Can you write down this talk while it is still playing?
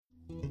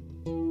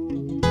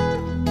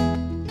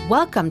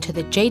Welcome to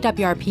the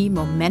JWRP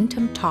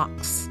Momentum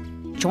Talks.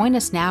 Join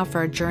us now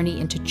for a journey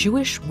into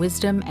Jewish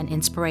wisdom and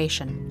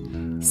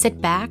inspiration.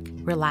 Sit back,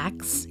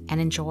 relax,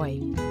 and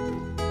enjoy.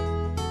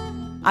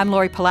 I'm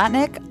Lori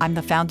Palatnik. I'm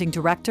the founding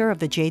director of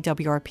the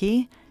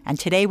JWRP, and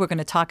today we're going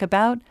to talk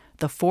about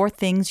the 4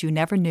 things you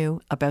never knew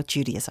about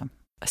Judaism.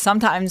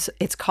 Sometimes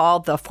it's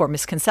called the 4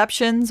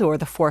 misconceptions or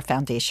the 4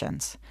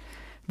 foundations.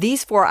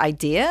 These 4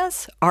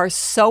 ideas are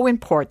so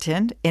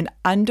important in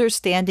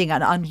understanding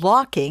and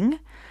unlocking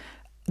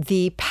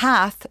the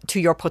path to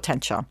your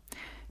potential.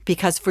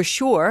 Because for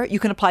sure, you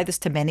can apply this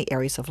to many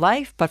areas of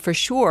life, but for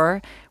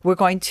sure, we're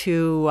going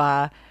to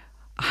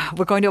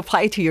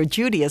apply it to your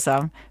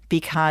Judaism,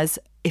 because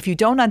if you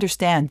don't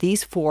understand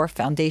these 4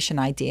 foundation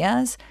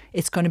ideas,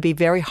 it's going to be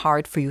very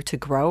hard for you to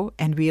grow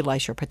and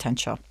realize your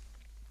potential.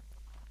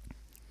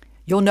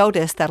 You'll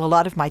notice that a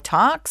lot of my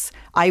talks,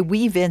 I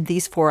weave in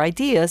these 4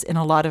 ideas in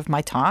a lot of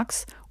my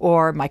talks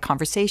or my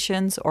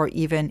conversations or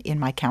even in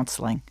my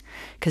counseling,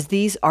 because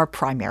these are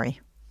primary.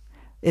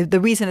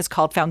 The reason it's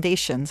called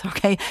foundations,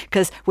 okay?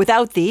 Because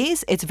without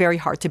these, it's very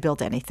hard to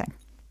build anything.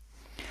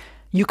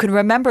 You can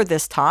remember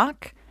this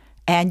talk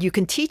and you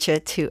can teach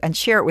it to and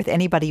share it with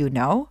anybody you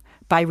know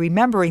by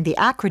remembering the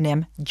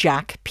acronym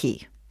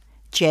JACP.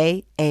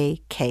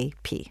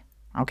 J-A-K-P,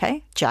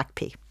 okay?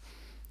 JACP.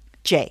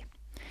 J.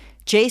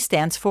 J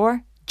stands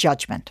for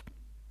judgment.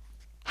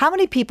 How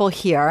many people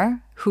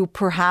here who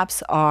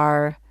perhaps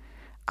are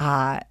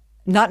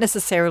not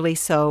necessarily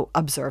so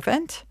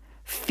observant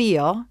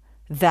feel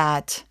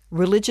that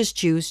religious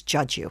Jews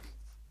judge you?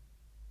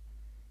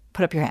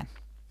 Put up your hand.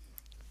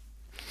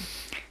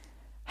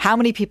 How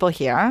many people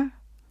here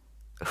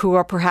who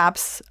are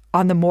perhaps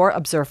on the more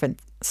observant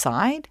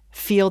side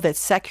feel that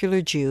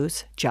secular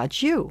Jews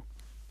judge you?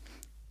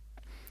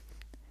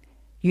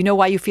 You know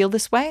why you feel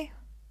this way?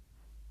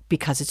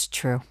 Because it's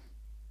true.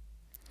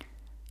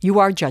 You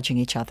are judging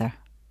each other,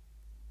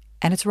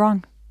 and it's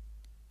wrong.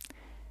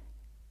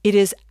 It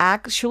is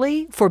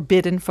actually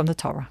forbidden from the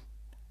Torah.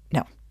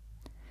 No.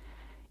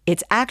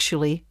 It's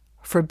actually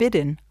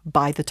forbidden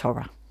by the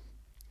Torah.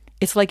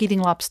 It's like eating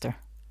lobster.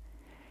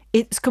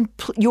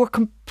 You're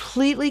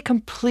completely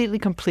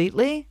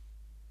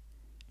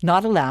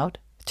not allowed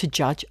to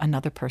judge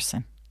another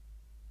person.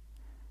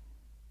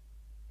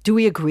 Do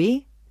we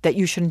agree that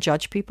you shouldn't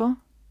judge people?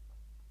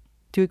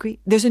 Do you agree?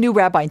 There's a new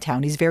rabbi in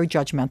town. He's very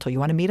judgmental. You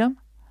want to meet him?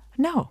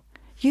 No.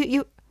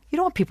 You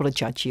don't want people to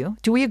judge you.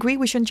 Do we agree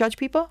we shouldn't judge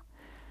people?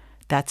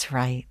 That's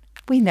right.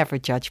 We never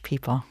judge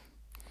people.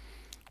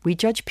 We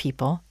judge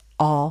people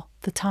all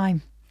the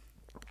time.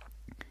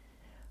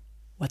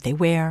 What they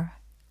wear,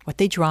 what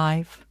they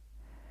drive,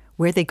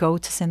 where they go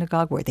to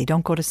synagogue, where they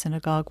don't go to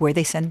synagogue, where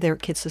they send their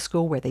kids to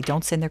school, where they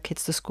don't send their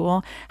kids to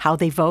school, how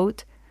they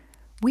vote.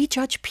 We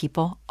judge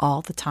people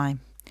all the time.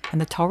 And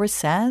the Torah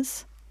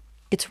says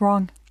it's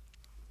wrong.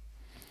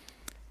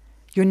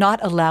 You're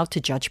not allowed to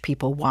judge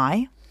people.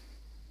 Why?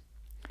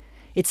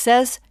 It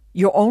says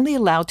you're only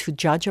allowed to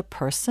judge a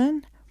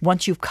person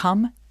once you've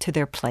come to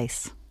their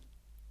place.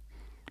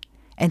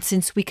 And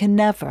since we can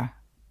never,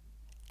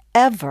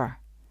 ever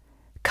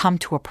come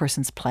to a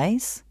person's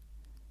place,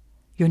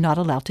 you're not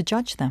allowed to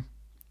judge them.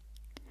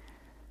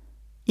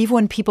 Even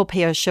when people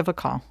pay a shiva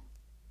call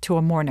to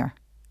a mourner,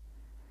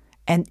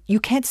 and you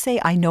can't say,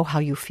 I know how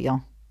you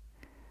feel.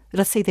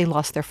 Let's say they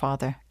lost their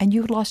father, and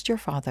you lost your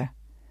father.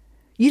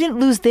 You didn't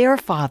lose their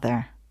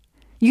father.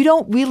 You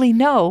don't really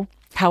know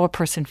how a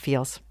person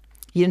feels.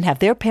 You didn't have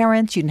their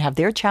parents. You didn't have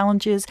their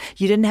challenges.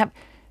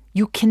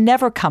 You can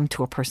never come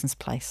to a person's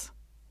place.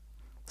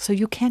 So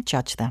you can't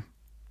judge them.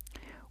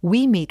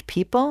 We meet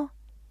people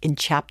in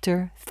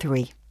chapter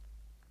 3.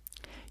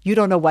 You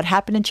don't know what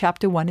happened in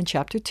chapter 1 and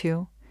chapter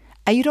 2,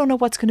 and you don't know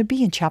what's going to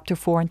be in chapter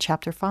 4 and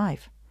chapter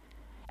 5.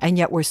 And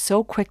yet we're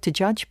so quick to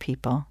judge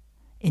people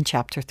in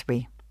chapter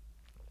 3.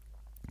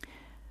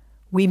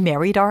 We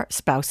married our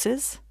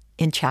spouses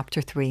in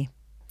chapter 3.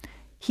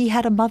 He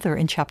had a mother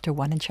in chapter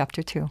 1 and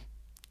chapter 2.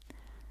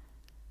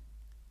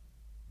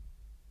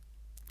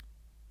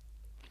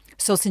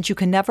 So since you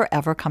can never,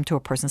 ever come to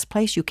a person's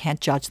place, you can't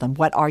judge them.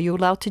 What are you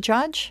allowed to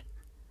judge?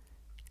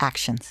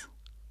 Actions.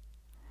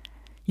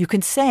 You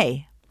can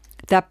say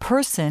that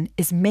person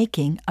is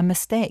making a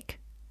mistake,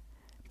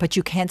 but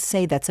you can't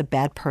say that's a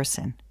bad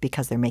person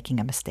because they're making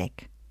a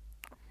mistake.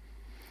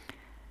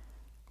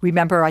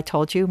 Remember I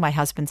told you, my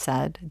husband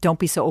said, don't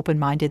be so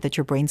open-minded that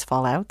your brains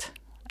fall out,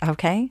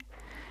 okay?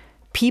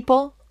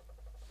 People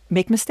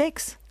make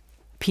mistakes.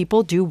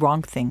 People do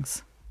wrong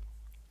things.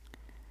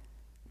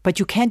 But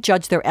you can't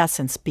judge their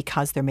essence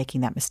because they're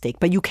making that mistake.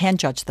 But you can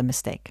judge the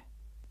mistake.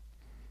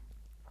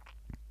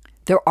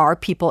 There are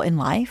people in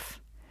life,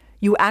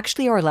 you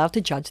actually are allowed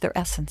to judge their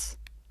essence.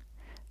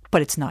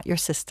 But it's not your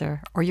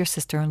sister or your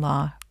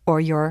sister-in-law or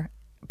your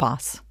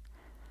boss.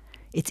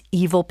 It's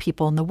evil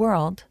people in the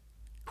world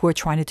who are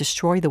trying to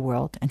destroy the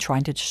world and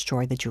trying to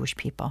destroy the Jewish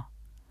people.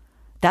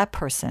 That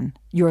person,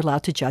 you're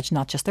allowed to judge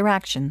not just their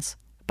actions,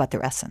 but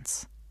their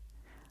essence.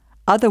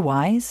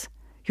 Otherwise,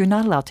 you're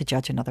not allowed to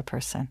judge another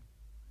person.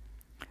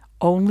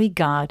 Only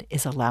God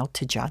is allowed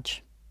to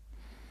judge.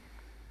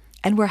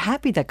 And we're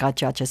happy that God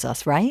judges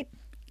us, right?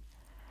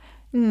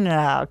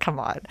 No, come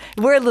on.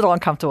 We're a little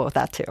uncomfortable with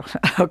that too,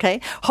 okay?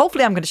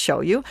 Hopefully I'm going to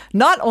show you,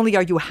 not only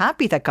are you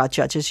happy that God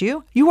judges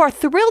you, you are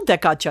thrilled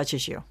that God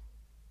judges you.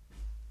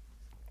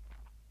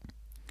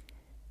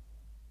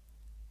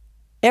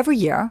 Every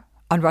year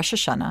on Rosh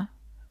Hashanah,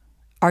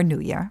 our New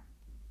Year,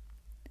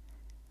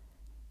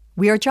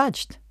 we are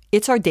judged.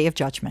 It's our day of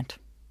judgment.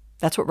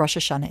 That's what Rosh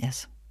Hashanah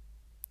is.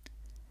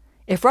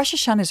 If Rosh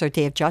Hashanah is our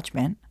day of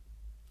judgment,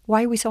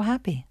 why are we so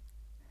happy?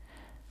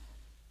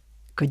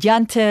 Good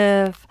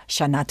Yantiv,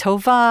 Shana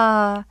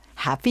Tova,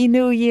 Happy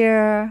New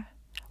Year.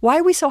 Why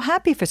are we so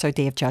happy if it's our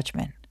day of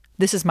judgment?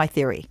 This is my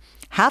theory.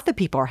 Half the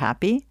people are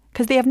happy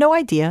because they have no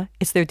idea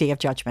it's their day of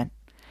judgment.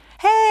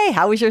 Hey,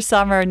 how was your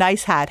summer?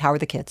 Nice hat. How are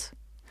the kids?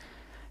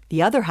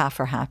 The other half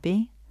are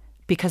happy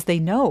because they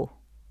know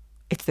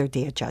it's their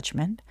day of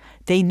judgment.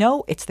 They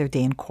know it's their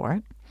day in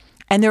court.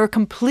 And they're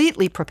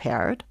completely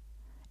prepared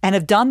and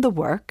have done the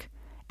work.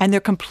 And they're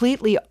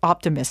completely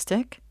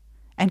optimistic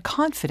and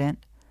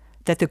confident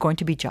that they're going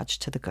to be judged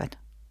to the good.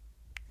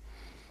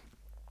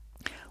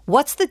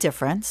 What's the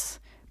difference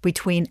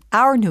between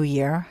our New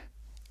Year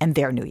and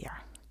their New Year?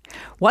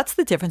 What's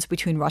the difference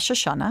between Rosh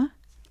Hashanah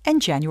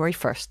and January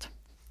 1st?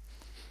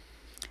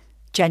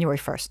 January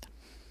 1st.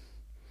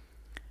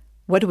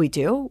 What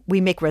do? We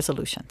make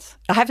resolutions.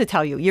 I have to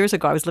tell you, years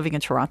ago, I was living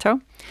in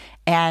Toronto,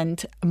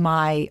 and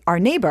our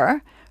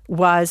neighbor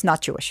was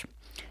not Jewish.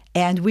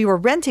 And we were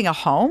renting a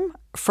home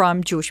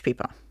from Jewish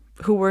people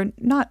who were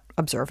not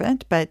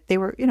observant, but they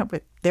were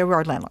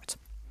our landlords.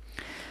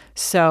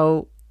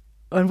 So,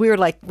 and we were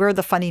like, we're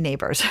the funny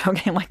neighbors,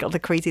 okay, like all the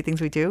crazy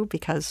things we do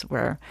because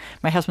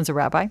my husband's a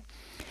rabbi.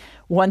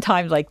 One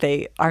time,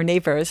 our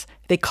neighbors,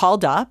 they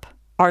called up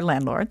our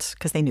landlords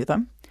because they knew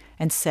them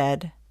and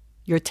said,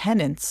 your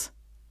tenants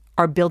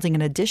are building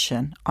an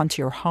addition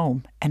onto your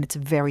home and it's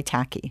very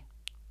tacky.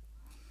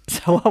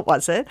 So what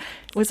was it?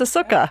 It was a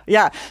sukkah.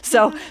 Yeah.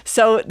 So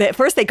at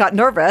first they got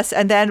nervous,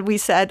 and then we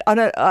said,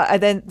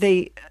 and then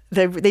they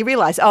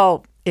realized,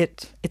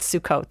 it's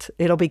Sukkot.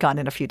 It'll be gone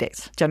in a few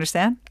days. Do you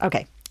understand?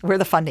 Okay. We're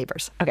the fun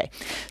neighbors. Okay.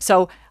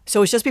 So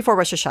it's just before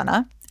Rosh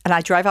Hashanah, and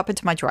I drive up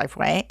into my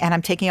driveway, and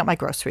I'm taking out my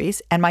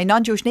groceries, and my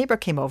non-Jewish neighbor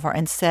came over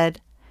and said,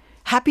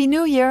 Happy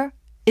New Year.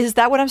 Is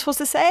that what I'm supposed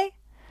to say?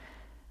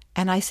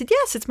 And I said,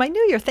 yes, it's my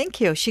New Year.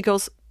 Thank you. She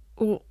goes,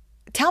 well,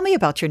 tell me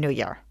about your New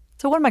Year.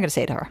 So what am I going to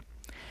say to her?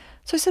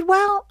 So I said,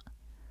 well,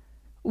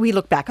 we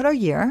look back at our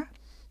year,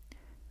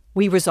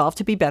 we resolve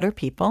to be better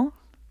people,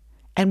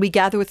 and we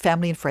gather with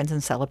family and friends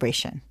in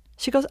celebration.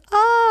 She goes,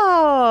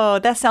 oh,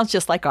 that sounds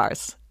just like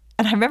ours.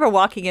 And I remember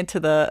walking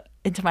into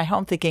my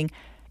home thinking,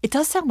 it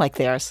does sound like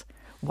theirs.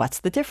 What's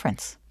the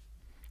difference?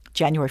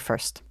 January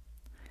 1st.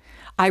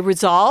 I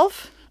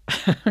resolve,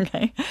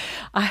 okay,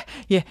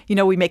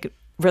 we make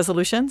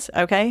resolutions,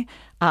 okay?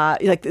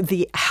 Like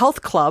the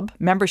health club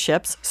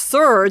memberships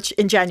surge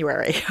in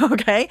January,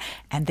 okay?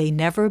 And they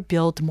never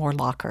build more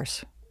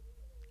lockers.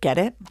 Get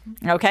it?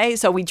 Okay,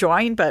 so we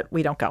join, but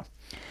we don't go.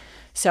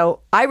 So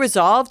I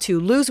resolved to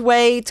lose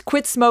weight,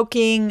 quit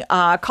smoking,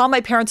 call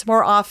my parents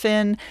more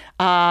often,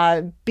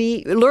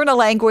 learn a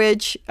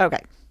language.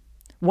 Okay.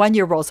 1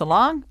 year rolls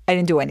along. I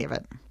didn't do any of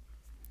it.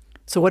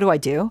 So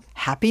what do?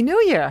 Happy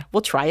New Year.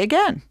 We'll try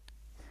again.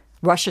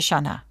 Rosh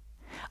Hashanah.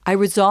 I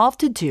resolved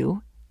to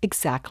do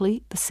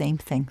exactly the same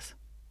things.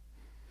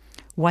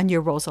 1 year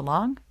rolls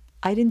along.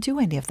 I didn't do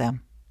any of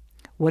them.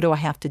 What do I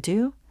have to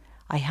do?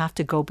 I have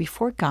to go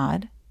before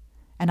God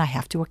and I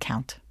have to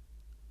account.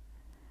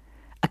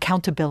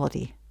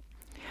 Accountability.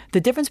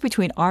 The difference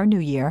between our New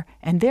Year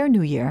and their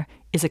New Year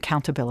is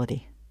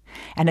accountability.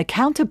 And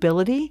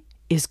accountability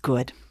is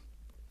good.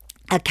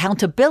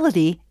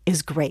 Accountability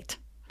is great.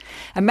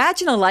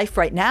 Imagine a life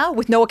right now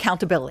with no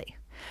accountability.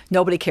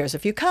 Nobody cares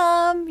if you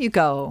come, you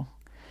go.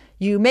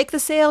 You make the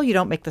sale, you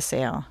don't make the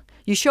sale.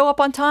 You show up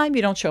on time,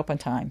 you don't show up on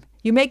time.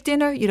 You make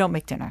dinner, you don't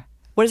make dinner.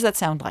 What does that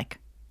sound like?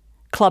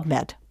 Club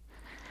Med.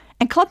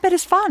 And Club Med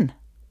is fun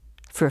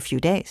for a few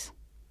days.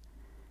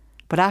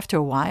 But after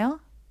a while,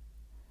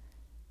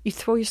 you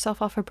throw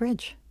yourself off a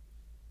bridge.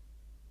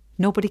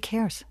 Nobody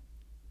cares.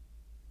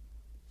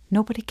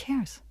 Nobody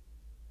cares.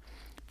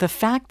 The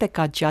fact that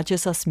God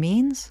judges us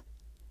means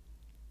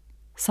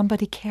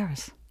somebody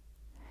cares.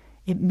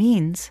 It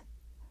means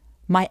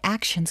my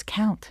actions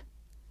count.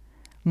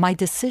 My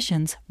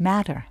decisions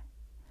matter.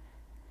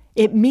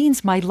 It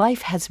means my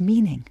life has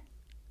meaning.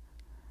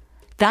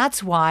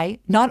 That's why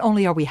not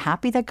only are we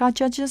happy that God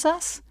judges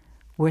us,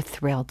 we're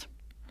thrilled.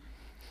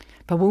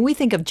 But when we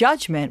think of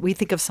judgment, we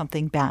think of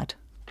something bad.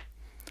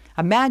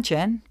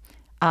 Imagine,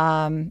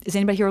 is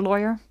anybody here a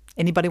lawyer?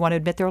 Anybody want to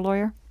admit they're a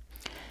lawyer?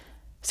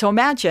 So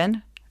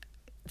imagine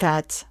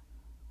that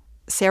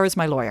Sarah's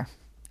my lawyer,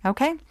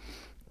 okay?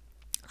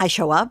 I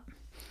show up.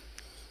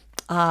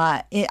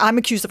 I'm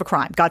accused of a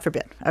crime, God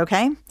forbid,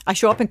 okay? I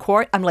show up in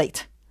court, I'm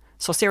late.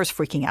 So Sarah's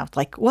freaking out,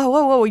 like,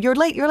 whoa, you're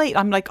late.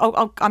 I'm like,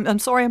 I'm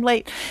sorry, I'm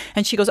late.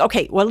 And she goes,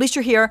 okay, well, at least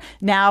you're here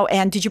now.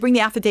 And did you bring the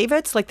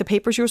affidavits, like the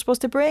papers you were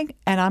supposed to bring?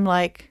 And I'm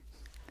like,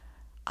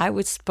 I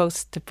was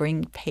supposed to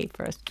bring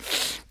papers.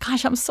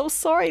 gosh, I'm so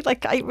sorry.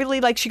 Like, I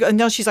really like, she goes,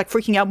 no, she's like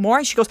freaking out more.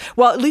 And she goes,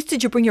 well, at least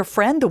did you bring your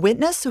friend, the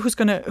witness, who's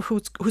going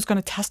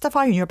to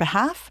testify on your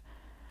behalf?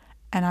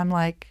 And I'm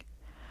like,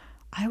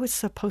 I was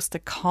supposed to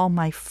call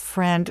my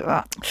friend.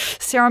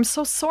 Sarah, I'm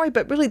so sorry,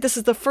 but really, this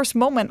is the first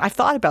moment I've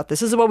thought about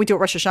this. This is what we do at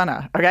Rosh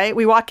Hashanah, okay?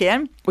 We walk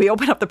in, we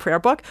open up the prayer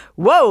book.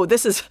 Whoa,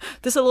 this is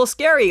a little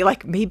scary.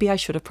 Like, maybe I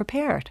should have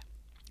prepared.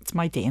 It's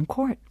my day in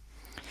court.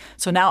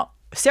 So now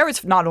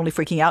Sarah's not only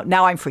freaking out,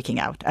 now I'm freaking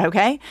out,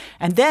 okay?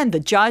 And then the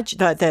judge,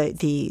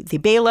 the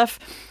bailiff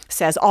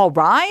says, all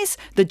rise.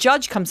 The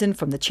judge comes in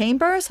from the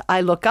chambers.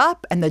 I look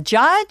up, and the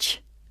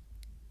judge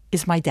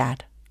is my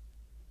dad.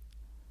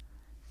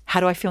 How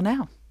do I feel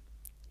now?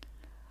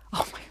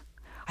 Oh my,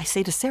 I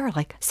say to Sarah,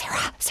 like,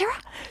 Sarah,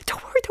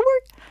 don't worry.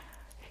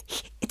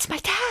 It's my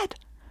dad.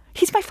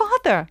 He's my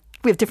father.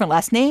 We have different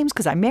last names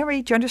because I'm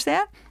married. Do you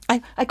understand?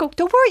 I go,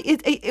 don't worry.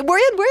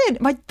 We're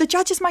in. The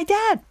judge is my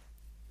dad.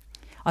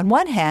 On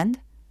one hand,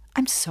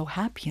 I'm so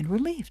happy and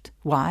relieved.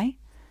 Why?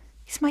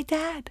 He's my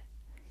dad.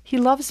 He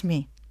loves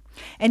me.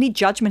 Any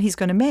judgment he's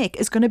going to make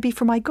is going to be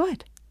for my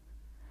good.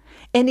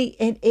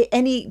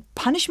 Any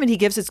punishment he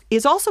gives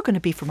is also going to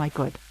be for my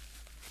good.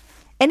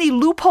 Any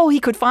loophole he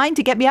could find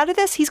to get me out of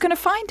this, he's going to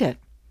find it.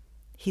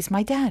 He's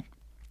my dad.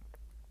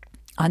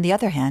 On the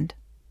other hand,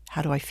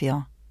 how do I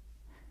feel?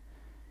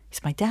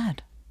 He's my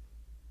dad.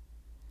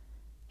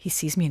 He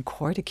sees me in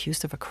court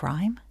accused of a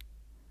crime.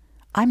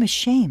 I'm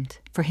ashamed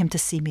for him to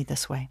see me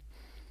this way.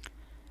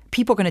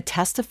 People are going to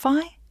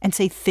testify and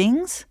say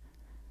things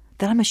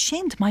that I'm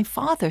ashamed my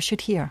father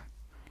should hear.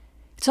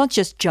 It's not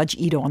just Judge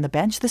Ito on the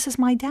bench. This is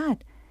my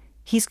dad.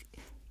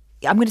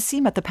 I'm going to see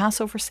him at the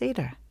Passover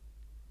Seder.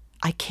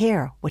 I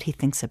care what he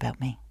thinks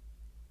about me.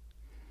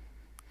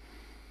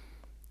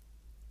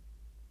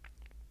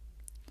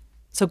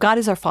 So God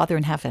is our Father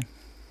in heaven.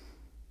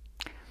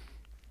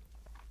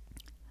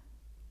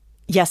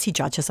 Yes, he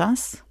judges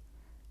us,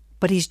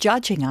 but he's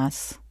judging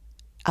us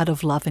out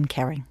of love and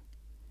caring.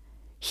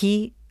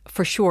 He,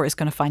 for sure, is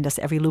going to find us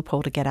every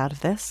loophole to get out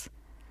of this,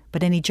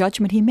 but any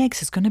judgment he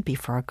makes is going to be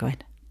for our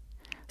good.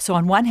 So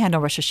on one hand,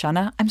 on Rosh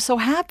Hashanah, I'm so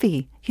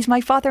happy. He's my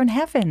Father in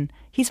heaven.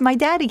 He's my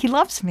daddy. He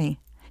loves me.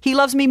 He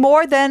loves me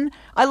more than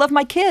I love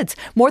my kids,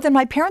 more than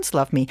my parents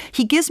love me.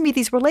 He gives me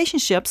these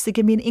relationships to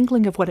give me an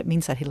inkling of what it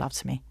means that he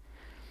loves me.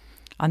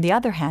 On the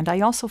other hand,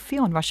 I also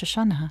feel in Rosh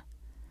Hashanah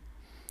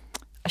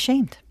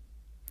ashamed.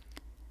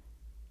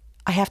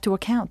 I have to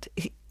account.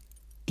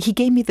 He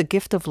gave me the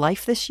gift of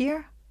life this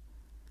year.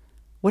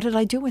 What did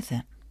I do with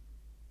it?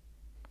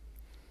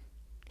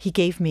 He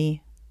gave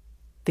me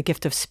the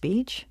gift of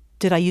speech.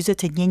 Did I use it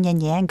to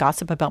yin,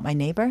 gossip about my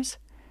neighbors?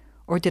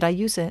 Or did I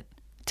use it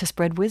to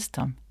spread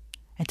wisdom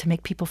and to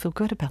make people feel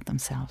good about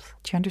themselves?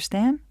 Do you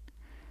understand?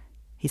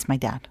 He's my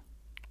dad.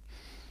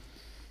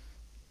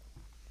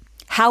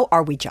 How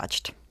are we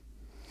judged?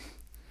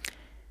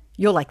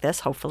 You'll like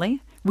this,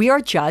 hopefully. We are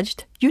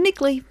judged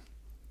uniquely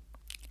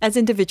as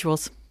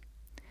individuals.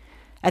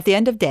 At the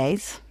end of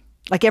days,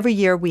 like every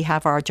year we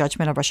have our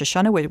judgment of Rosh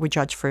Hashanah, we're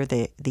judged for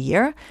the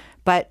year.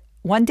 But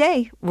one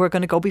day we're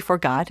going to go before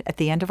God at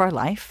the end of our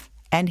life,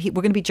 and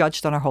we're going to be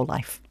judged on our whole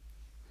life.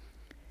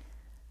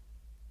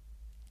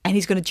 And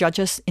he's going to judge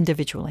us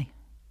individually.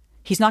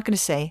 He's not going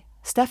to say,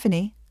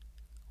 Stephanie,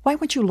 why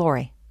weren't you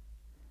Lori?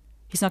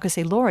 He's not going to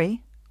say,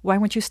 Lori, why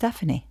weren't you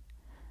Stephanie?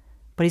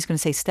 But he's going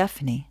to say,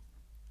 Stephanie,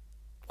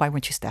 why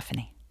weren't you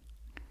Stephanie?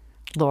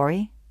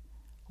 Lori,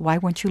 why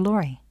weren't you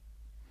Lori?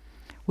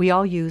 We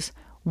all use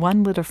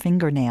one little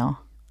fingernail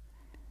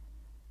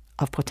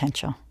of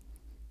potential.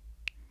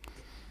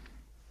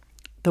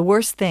 The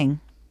worst thing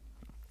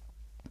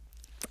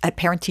at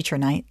parent-teacher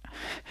night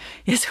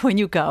is when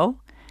you go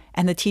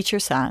and the teacher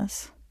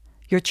says,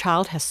 your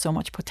child has so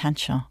much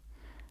potential,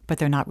 but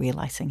they're not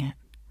realizing it.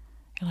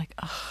 You're like,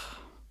 oh,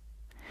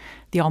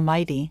 the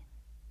Almighty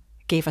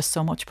gave us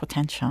so much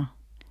potential,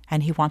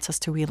 and he wants us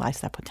to realize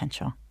that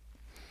potential.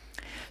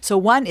 So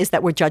one is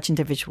that we're judged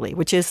individually,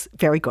 which is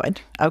very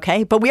good,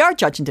 okay? But we are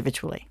judged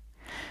individually.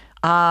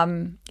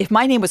 If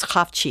my name was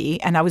Chavchi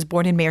and I was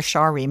born in Meir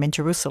Sharim in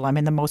Jerusalem,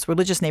 in the most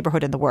religious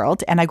neighborhood in the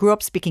world, and I grew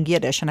up speaking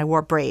Yiddish and I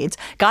wore braids,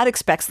 God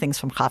expects things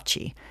from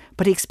Chavchi.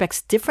 But he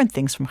expects different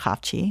things from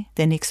Chavchi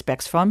than he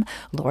expects from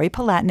Lori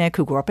Palatnik,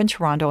 who grew up in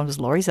Toronto and was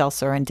Lori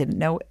Zelser and didn't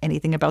know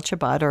anything about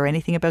Shabbat or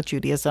anything about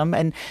Judaism.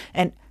 And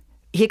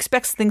he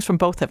expects things from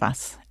both of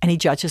us, and he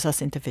judges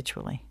us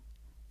individually.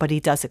 But he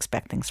does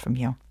expect things from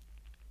you.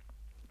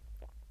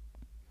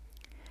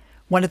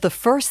 One of the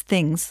first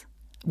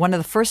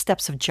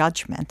steps of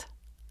judgment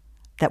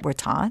that we're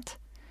taught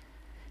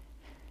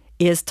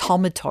is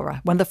Talmud Torah.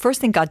 One of the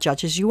first things God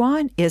judges you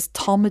on is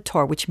Talmud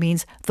Torah, which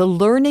means the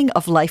learning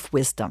of life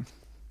wisdom.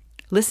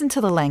 Listen to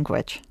the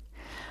language.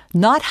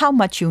 Not how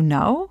much you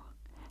know,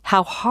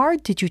 how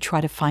hard did you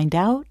try to find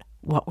out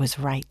what was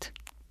right?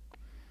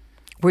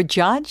 We're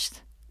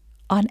judged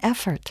on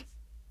effort.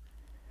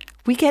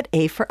 We get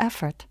A for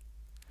effort.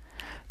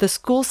 The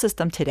school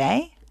system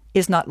today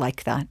is not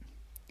like that.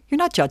 You're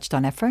not judged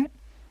on effort.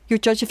 You're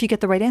judged if you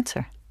get the right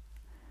answer.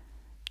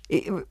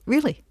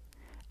 Really.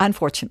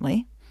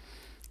 Unfortunately,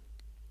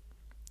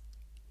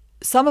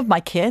 Some of my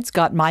kids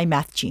got my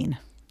math gene,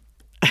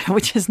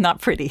 which is not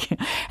pretty.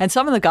 And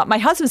some of them got my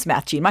husband's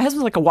math gene. My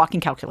husband's like a walking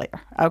calculator,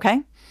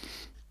 okay?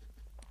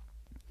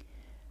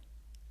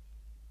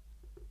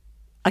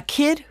 A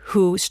kid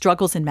who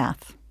struggles in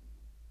math,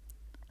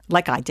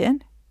 like I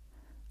did,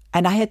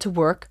 and I had to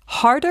work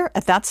harder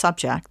at that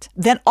subject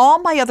than all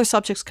my other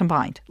subjects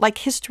combined, like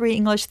history,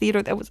 English,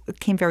 theater. It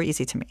came very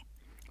easy to me.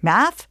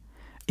 Math,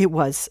 it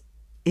was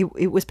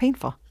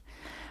painful.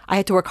 I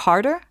had to work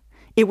harder.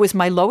 It was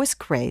my lowest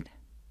grade,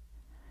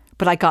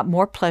 but I got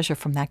more pleasure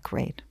from that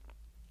grade.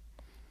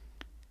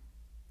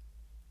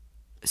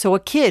 So a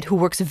kid who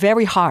works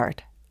very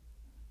hard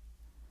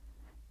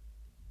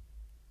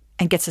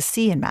and gets a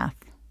C in math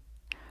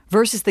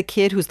versus the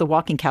kid who's the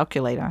walking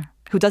calculator,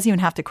 who doesn't even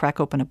have to crack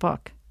open a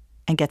book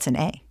and gets an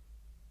A.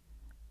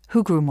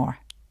 Who grew more?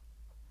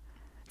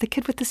 The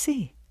kid with the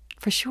C,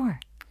 for sure.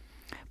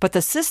 But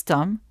the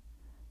system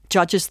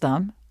judges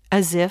them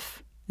as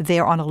if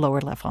they're on a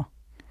lower level.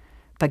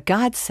 But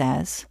God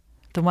says,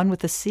 the one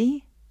with the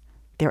C,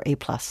 they're A+.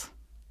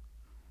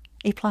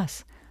 A+.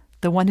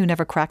 The one who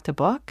never cracked a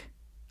book?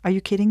 Are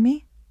you kidding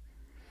me?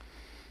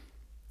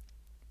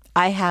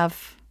 I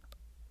have,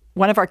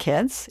 one of our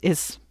kids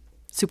is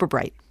super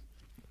bright.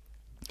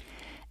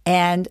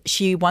 And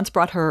she once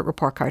brought her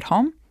report card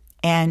home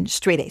and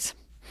straight A's.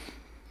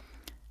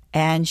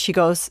 And she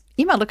goes,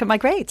 Ima, look at my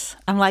grades.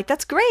 I'm like,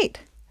 that's great.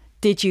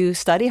 Did you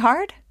study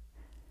hard?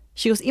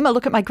 She goes, Ima,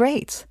 look at my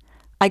grades.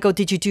 I go,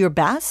 did you do your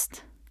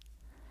best?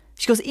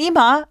 She goes,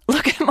 Ima,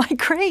 look at my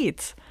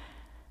grades.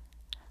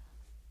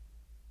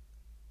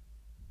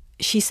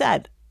 She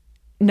said,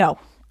 no,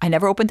 I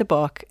never opened a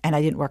book and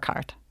I didn't work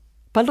hard.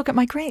 But look at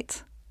my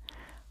grades.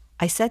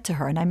 I said to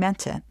her, and I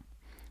meant it,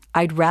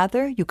 I'd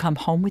rather you come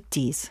home with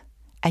D's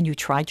and you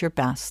tried your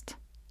best.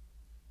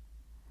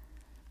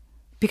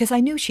 Because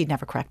I knew she'd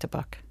never cracked a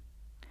book.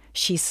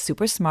 She's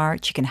super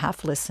smart. She can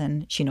half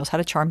listen. She knows how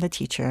to charm the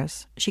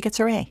teachers. She gets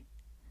her A.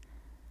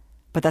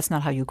 But that's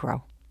not how you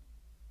grow.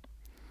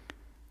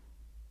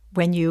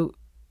 When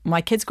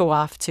my kids go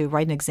off to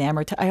write an exam,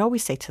 I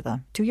always say to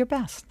them, do your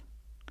best.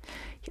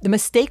 The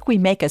mistake we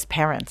make as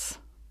parents,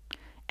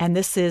 and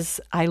this is,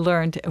 I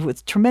learned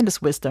with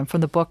tremendous wisdom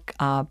from the book,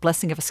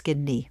 Blessing of a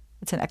Skinned Knee.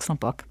 It's an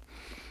excellent book.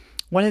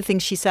 One of the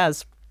things she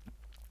says,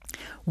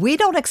 we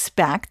don't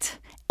expect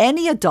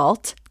any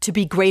adult to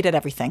be great at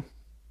everything.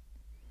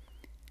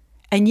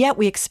 And yet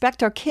we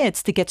expect our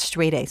kids to get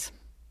straight A's.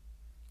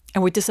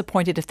 And we're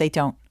disappointed if they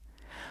don't.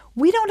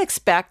 We don't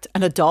expect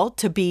an adult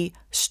to be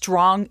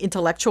strong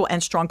intellectual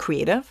and strong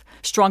creative,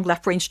 strong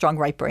left brain, strong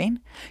right brain.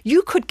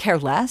 You could care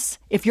less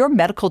if your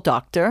medical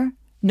doctor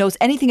knows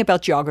anything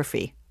about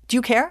geography. Do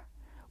you care?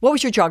 What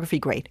was your geography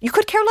grade? You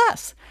could care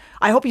less.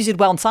 I hope you did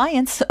well in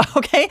science,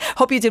 okay?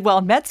 Hope you did well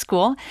in med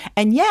school.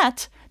 And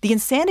yet, the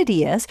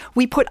insanity is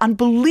we put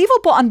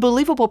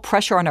unbelievable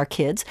pressure on our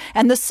kids,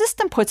 and the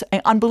system puts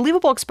an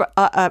unbelievable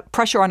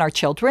pressure on our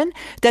children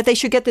that they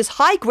should get this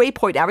high grade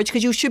point average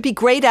because you should be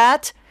great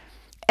at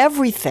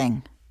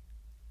everything.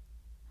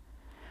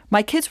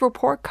 My kids'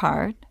 report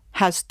card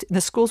has,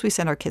 the schools we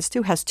send our kids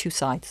to, has two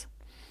sides.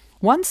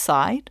 One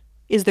side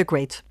is their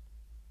grades,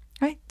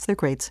 right? It's their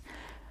grades.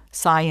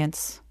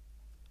 Science,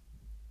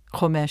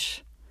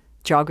 Chumash,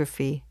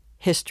 geography,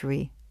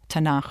 history,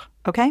 Tanakh,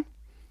 okay?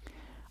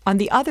 On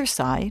the other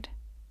side,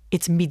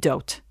 it's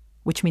midot,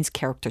 which means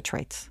character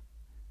traits.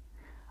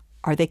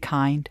 Are they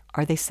kind?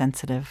 Are they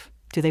sensitive?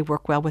 Do they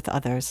work well with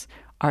others?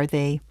 Are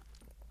they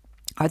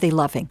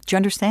loving? Do you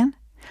understand?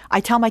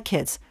 I tell my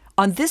kids,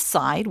 on this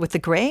side with the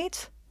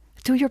grades,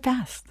 do your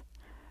best.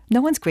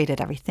 No one's great at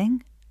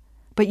everything,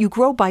 but you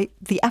grow by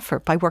the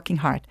effort, by working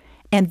hard.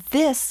 And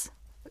this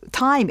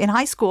time in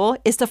high school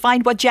is to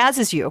find what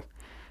jazzes you,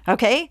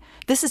 okay?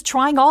 This is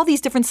trying all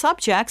these different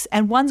subjects,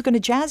 and one's going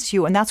to jazz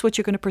you, and that's what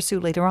you're going to pursue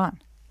later on.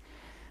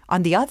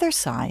 On the other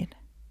side,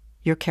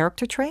 your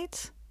character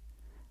traits,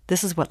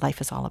 this is what life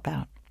is all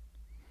about.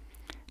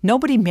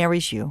 Nobody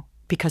marries you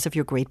because of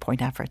your grade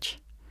point average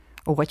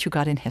or what you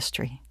got in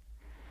history.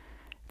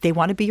 They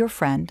want to be your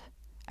friend,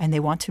 and they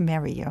want to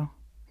marry you,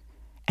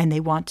 and they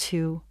want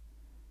to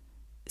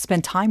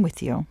spend time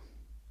with you,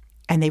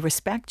 and they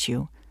respect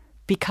you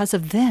because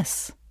of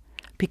this,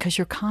 because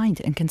you're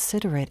kind and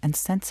considerate and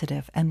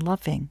sensitive and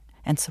loving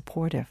and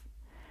supportive.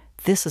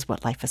 This is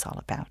what life is all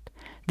about.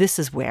 This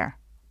is where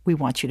we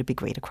want you to be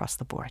great across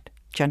the board.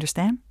 Do you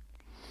understand?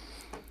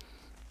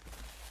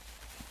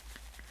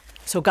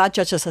 So God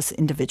judges us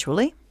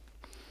individually,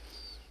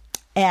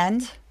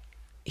 and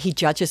He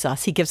judges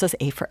us. He gives us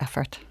A for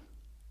effort.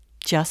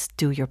 Just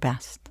do your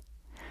best,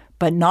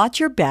 but not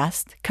your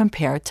best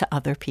compared to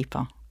other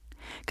people.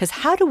 Because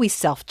how do we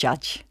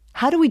self-judge?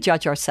 How do we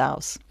judge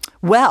ourselves?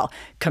 Well,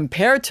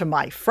 compared to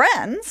my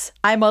friends,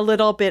 I'm a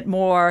little bit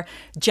more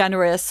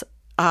generous,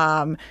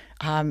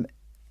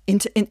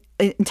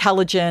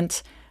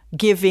 intelligent,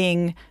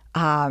 giving,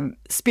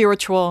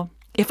 spiritual.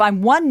 If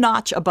I'm one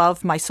notch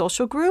above my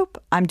social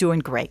group, I'm doing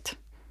great.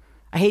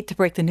 I hate to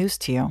break the news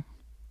to you.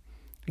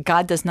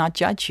 God does not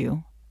judge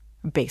you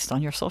based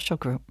on your social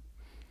group.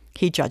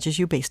 He judges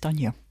you based on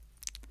you.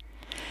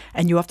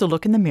 And you have to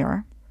look in the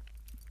mirror.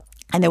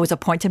 And there was a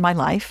point in my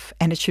life,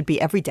 and it should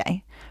be every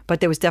day, but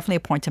there was definitely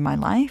a point in my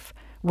life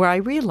where I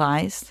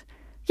realized,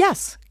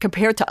 yes,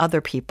 compared to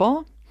other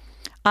people,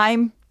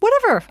 I'm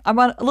whatever. I'm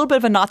a little bit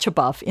of a notch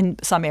above in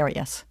some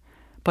areas.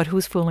 But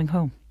who's fooling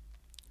whom?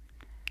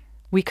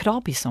 We could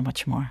all be so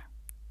much more.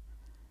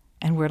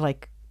 And we're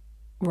like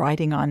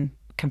riding on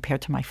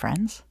compared to my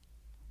friends.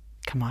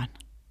 Come on.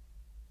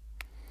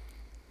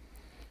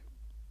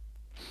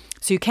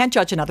 So you can't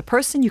judge another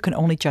person. You can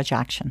only judge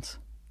actions.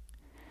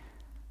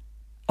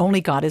 Only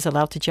God is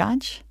allowed to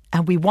judge.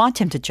 And we want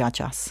him to judge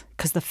us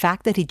because the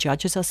fact that he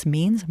judges us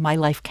means my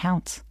life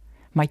counts.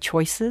 My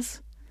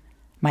choices,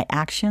 my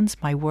actions,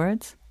 my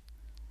words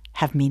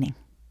have meaning.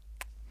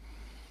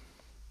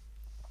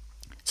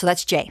 So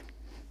that's J.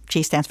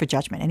 J stands for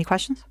judgment. Any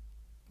questions?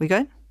 We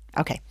good?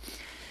 Okay.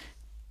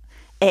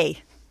 A.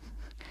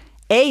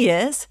 A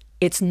is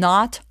it's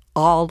not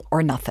all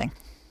or nothing.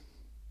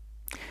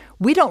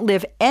 We don't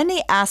live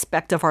any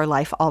aspect of our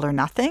life all or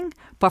nothing,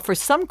 but for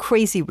some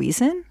crazy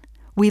reason,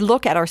 we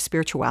look at our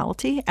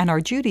spirituality and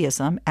our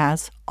Judaism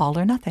as all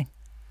or nothing.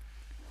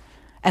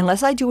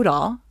 Unless I do it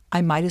all,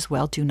 I might as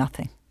well do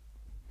nothing.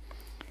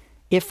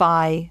 If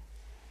I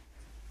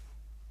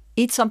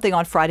eat something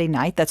on Friday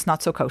night that's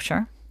not so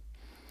kosher,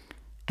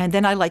 and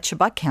then I light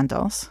Shabbat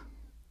candles,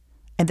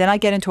 and then I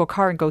get into a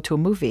car and go to a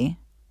movie,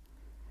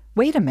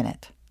 wait a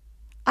minute.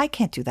 I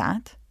can't do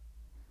that.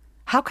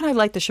 How can I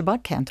light the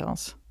Shabbat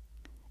candles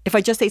if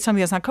I just ate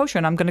something that's not kosher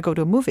and I'm going to go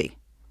to a movie?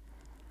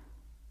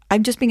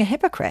 I'm just being a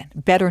hypocrite.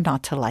 Better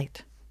not to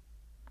light.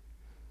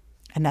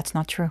 And that's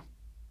not true.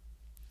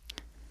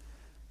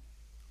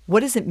 What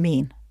does it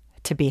mean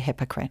to be a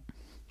hypocrite?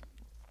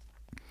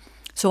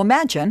 So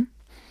imagine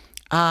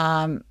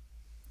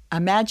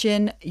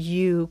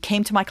you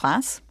came to my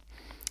class.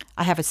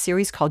 I have a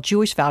series called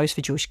Jewish Values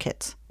for Jewish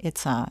Kids.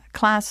 It's a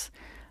class.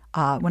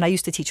 When I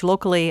used to teach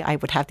locally, I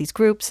would have these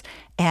groups,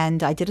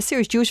 and I did a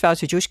series, Jewish Values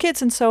for Jewish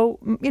Kids. And so,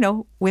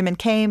 women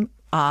came,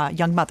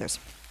 young mothers.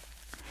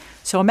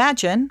 So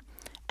imagine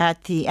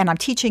and I'm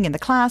teaching in the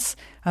class,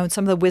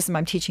 some of the wisdom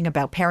I'm teaching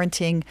about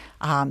parenting,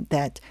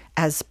 that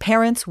as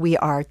parents, we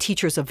are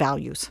teachers of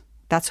values.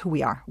 That's who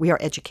we are. We are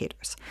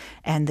educators.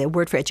 And the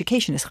word for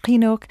education is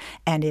chinuch,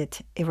 and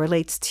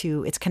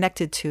it's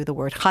connected to the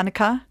word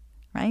Hanukkah,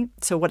 right?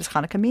 So what does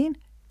Hanukkah mean?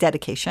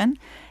 Dedication.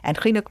 And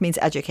chinuch means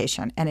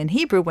education. And in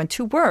Hebrew, when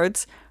two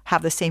words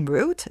have the same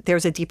root,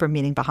 there's a deeper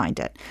meaning behind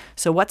it.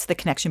 So what's the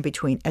connection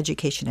between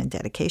education and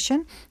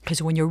dedication?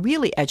 Because when you're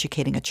really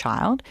educating a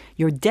child,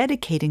 you're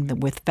dedicating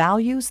them with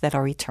values that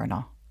are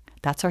eternal.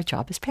 That's our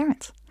job as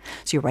parents.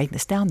 So you're writing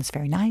this down. It's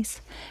very nice.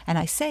 And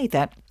I say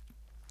that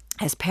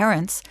as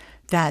parents,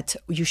 that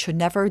you should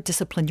never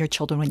discipline your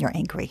children when you're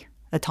angry,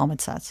 the Talmud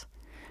says.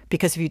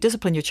 Because if you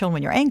discipline your children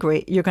when you're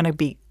angry, you're going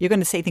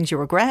to say things you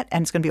regret,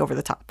 and it's going to be over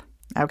the top.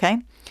 Okay?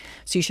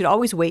 So you should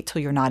always wait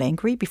till you're not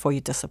angry before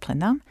you discipline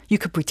them. You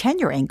could pretend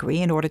you're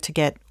angry in order to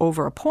get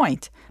over a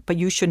point, but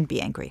you shouldn't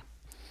be angry.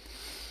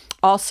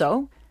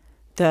 Also,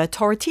 the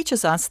Torah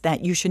teaches us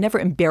that you should never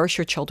embarrass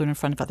your children in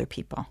front of other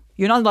people.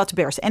 You're not allowed to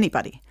embarrass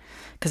anybody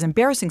because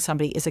embarrassing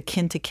somebody is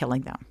akin to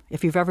killing them.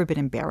 If you've ever been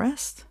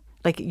embarrassed,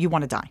 you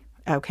want to die.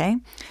 Okay?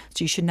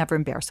 So you should never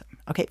embarrass them.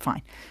 Okay,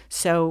 fine.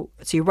 So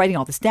you're writing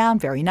all this down,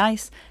 very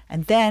nice.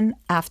 And then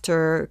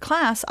after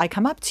class, I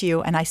come up to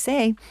you and I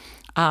say,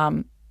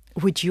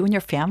 would you and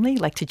your family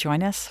like to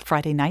join us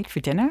Friday night for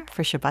dinner,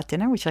 for Shabbat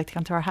dinner? Would you like to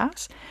come to our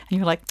house? And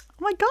you're like, oh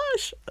my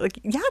gosh,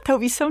 yeah, that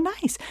would be so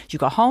nice. You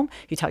go home,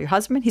 you tell your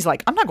husband. He's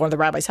like, I'm not going to the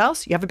rabbi's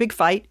house. You have a big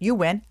fight, you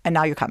win, and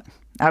now you're coming.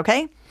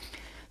 Okay?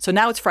 So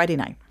now it's Friday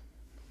night.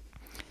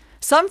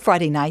 Some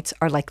Friday nights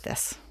are like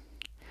this.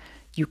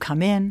 You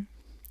come in.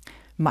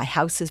 My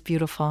house is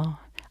beautiful.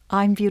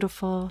 I'm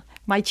beautiful.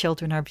 My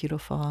children are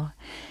beautiful.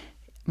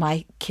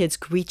 My kids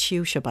greet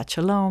you, Shabbat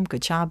Shalom,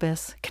 Good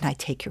Shabbos. Can I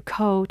take your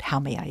coat? How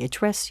may I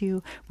address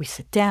you? We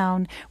sit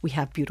down. We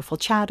have beautiful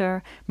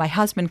chatter. My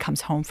husband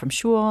comes home from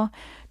shul.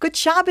 Good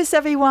Shabbos,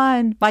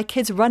 everyone. My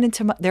kids run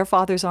into their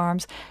father's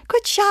arms.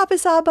 Good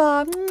Shabbos,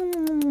 Abba.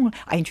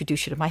 I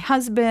introduce you to my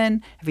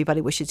husband. Everybody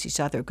wishes each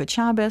other a good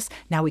Shabbos.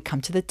 Now we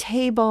come to the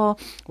table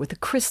with the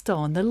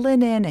crystal and the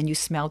linen, and you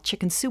smell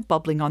chicken soup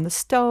bubbling on the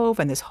stove,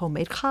 and there's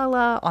homemade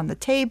challah on the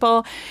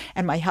table.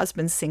 And my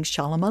husband sings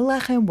Shalom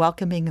Aleichem,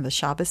 welcoming the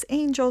Shabbos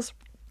angels.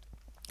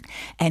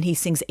 And he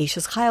sings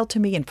Eishes Chayil to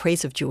me in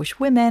praise of Jewish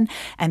women.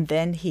 And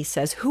then he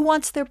says, who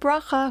wants their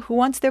bracha? Who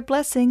wants their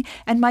blessing?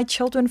 And my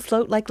children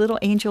float like little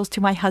angels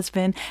to my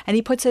husband. And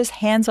he puts his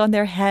hands on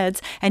their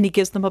heads and he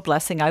gives them a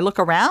blessing. I look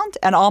around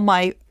and all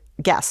my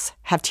guests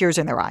have tears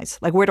in their eyes.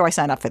 Like, where do I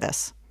sign up for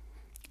this?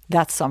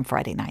 That's some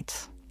Friday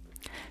nights.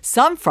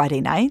 Some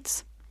Friday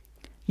nights,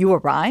 you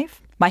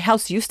arrive. My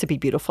house used to be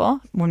beautiful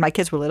when my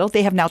kids were little.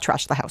 They have now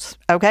trashed the house,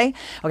 okay?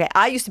 Okay,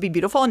 I used to be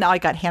beautiful, and now I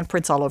got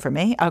handprints all over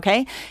me,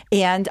 okay?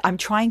 And I'm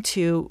trying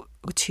to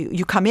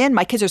you come in,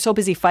 my kids are so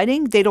busy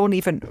fighting, they don't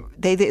even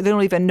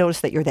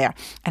notice that you're there.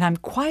 And I'm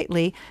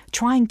quietly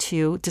trying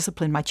to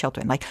discipline my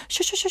children, like,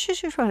 shush, shush, shush,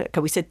 shush, shush.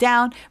 Can we sit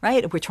down,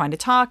 right? We're trying to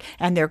talk,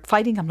 and they're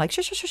fighting. I'm like,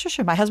 shush, shush, shush,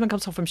 shush. My husband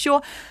comes home from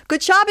shul.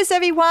 Good Shabbos,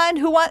 everyone.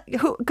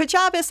 Good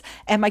Shabbos.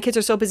 And my kids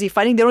are so busy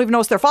fighting, they don't even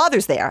notice their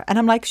father's there. And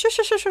I'm like, shush,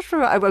 shush, shush,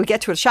 shush. We get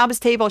to a Shabbos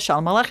table,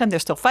 Shalom Aleichem, they're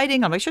still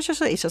fighting. I'm like, shush, shush,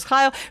 shush. He says,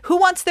 Chayil. Who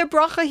wants their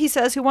bracha? He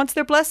says, who wants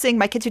their blessing?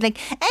 My kids are like,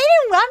 I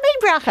don't want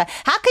my bracha.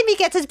 How come he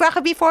gets his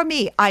bracha before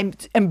me? I'm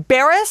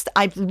embarrassed.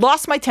 I've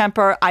lost my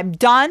temper. I'm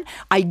done.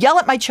 I yell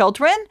at my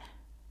children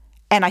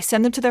and I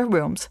send them to their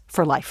rooms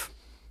for life.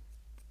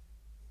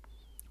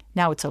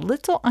 Now it's a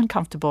little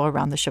uncomfortable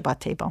around the Shabbat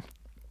table.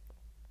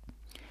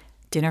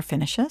 Dinner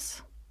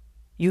finishes.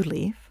 You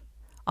leave.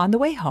 On the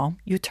way home,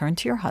 you turn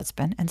to your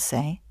husband and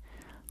say,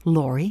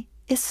 Lori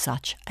is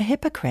such a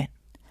hypocrite.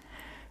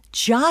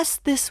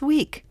 Just this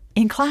week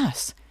in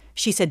class,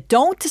 she said,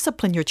 don't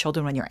discipline your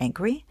children when you're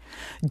angry.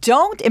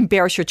 Don't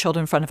embarrass your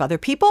children in front of other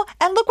people.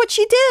 And look what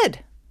she did.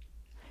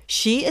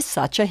 She is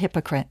such a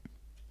hypocrite.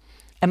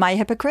 Am I a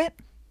hypocrite?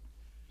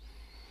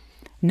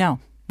 No.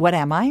 What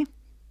am I?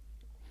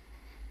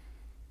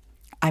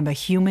 I'm a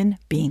human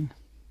being.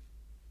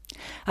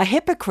 A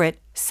hypocrite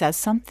says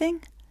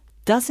something,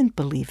 doesn't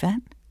believe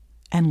it,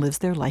 and lives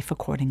their life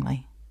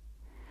accordingly.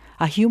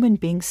 A human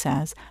being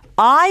says,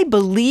 I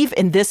believe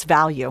in this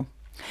value.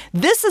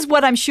 This is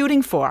what I'm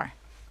shooting for.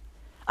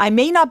 I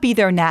may not be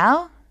there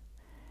now,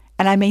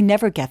 and I may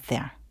never get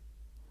there,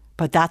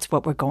 but that's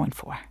what we're going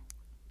for.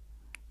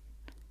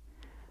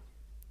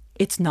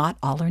 It's not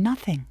all or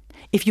nothing.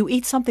 If you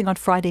eat something on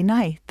Friday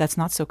night that's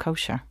not so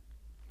kosher,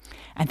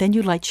 and then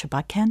you light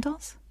Shabbat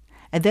candles,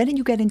 and then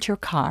you get into your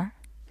car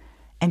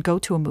and go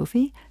to a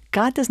movie,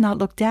 God does not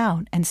look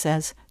down and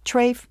says,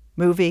 Treif,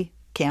 movie,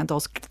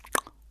 candles,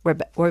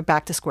 we're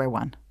back to square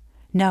one.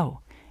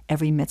 No,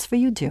 every mitzvah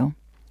you do,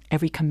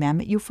 every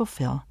commandment you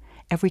fulfill,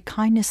 every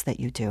kindness that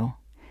you do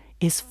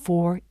is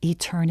for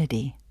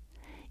eternity,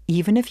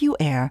 even if you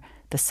err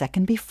the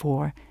second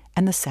before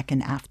and the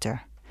second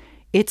after.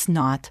 It's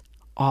not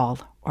all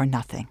or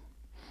nothing.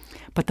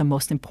 But the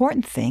most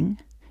important thing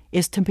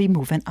is to be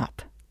moving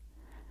up.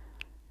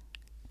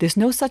 There's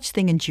no such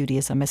thing in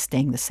Judaism as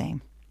staying the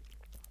same.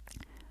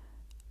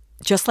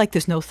 Just like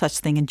there's no such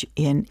thing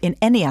in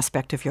any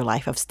aspect of your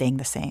life of staying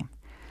the same.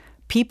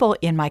 People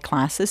in my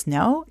classes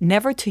know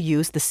never to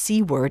use the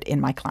C word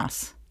in my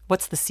class.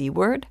 What's the C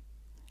word?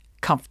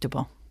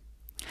 Comfortable.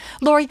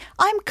 Lori,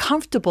 I'm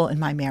comfortable in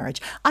my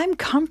marriage. I'm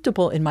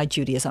comfortable in my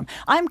Judaism.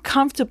 I'm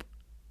comfortable.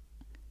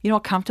 You know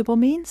what comfortable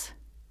means?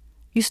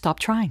 You stop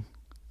trying.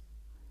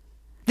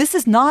 This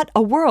is not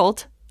a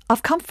world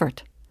of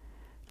comfort.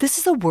 This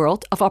is a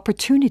world of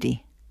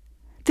opportunity.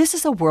 This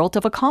is a world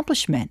of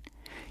accomplishment.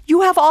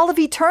 You have all of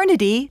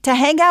eternity to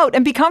hang out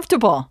and be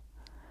comfortable.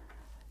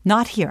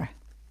 Not here.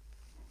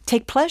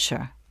 Take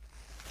pleasure.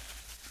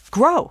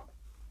 Grow.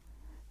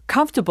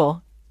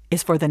 Comfortable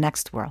is for the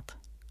next world.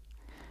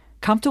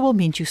 Comfortable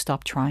means you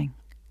stop trying.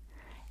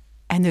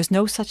 And there's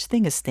no such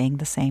thing as staying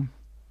the same.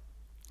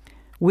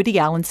 Woody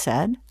Allen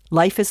said,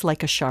 life is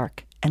like a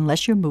shark.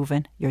 Unless you're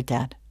moving, you're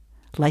dead.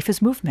 Life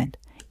is movement.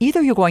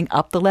 Either you're going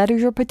up the ladder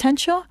of your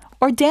potential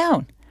or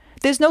down.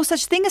 There's no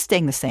such thing as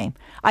staying the same.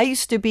 I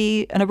used to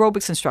be an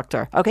aerobics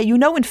instructor. Okay, you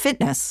know in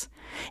fitness,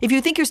 if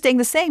you think you're staying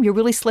the same, you're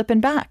really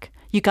slipping back.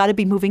 You got to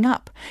be moving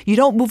up. You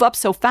don't move up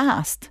so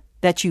fast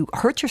that you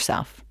hurt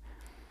yourself.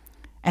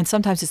 And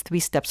sometimes it's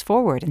 3 steps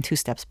forward and 2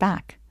 steps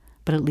back,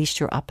 but at least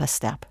you're up a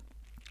step.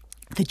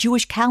 The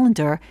Jewish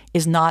calendar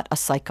is not a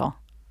cycle.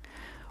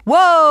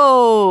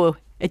 Whoa!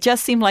 It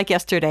just seemed like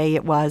yesterday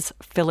it was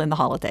fill in the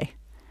holiday.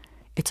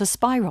 It's a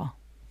spiral.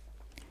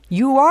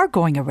 You are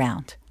going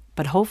around,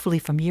 but hopefully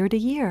from year to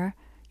year,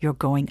 you're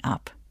going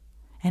up.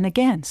 And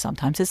again,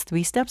 sometimes it's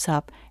 3 steps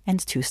up and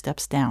 2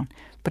 steps down,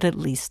 but at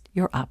least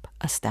you're up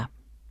a step.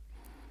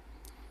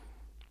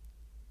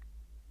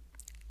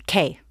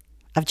 K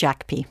of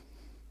Jack P.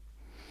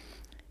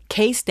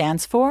 K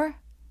stands for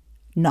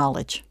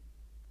knowledge.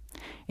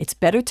 It's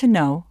better to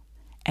know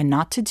and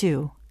not to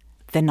do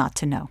than not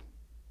to know.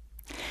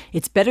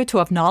 It's better to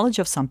have knowledge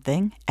of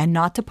something and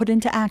not to put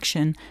into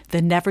action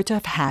than never to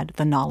have had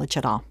the knowledge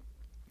at all.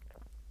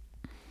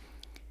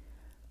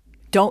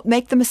 Don't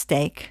make the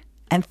mistake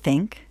and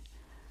think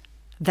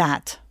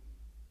that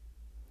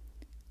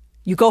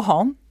you go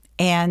home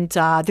and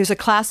there's a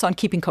class on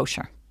keeping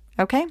kosher,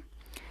 okay?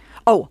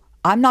 Oh,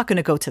 I'm not going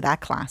to go to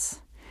that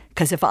class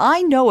because if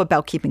I know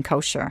about keeping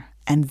kosher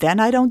and then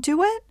I don't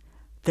do it,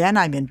 then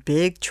I'm in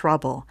big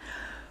trouble.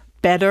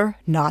 Better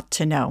not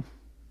to know.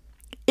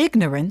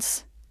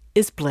 Ignorance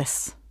is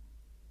bliss.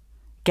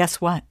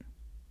 Guess what?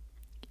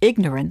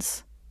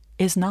 Ignorance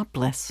is not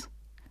bliss.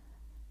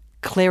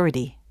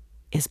 Clarity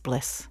is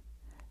bliss.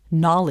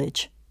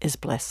 Knowledge is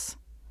bliss.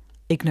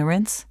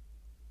 Ignorance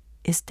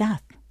is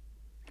death.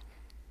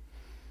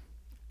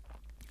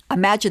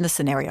 Imagine the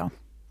scenario.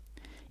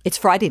 It's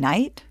Friday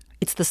night.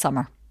 It's the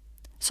summer.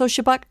 So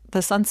Shabbat,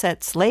 the sun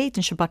sets late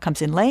and Shabbat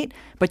comes in late,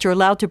 but you're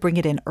allowed to bring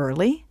it in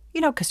early,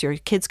 because your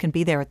kids can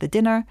be there at the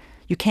dinner.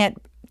 You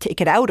can't take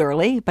it out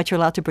early, but you're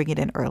allowed to bring it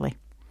in early.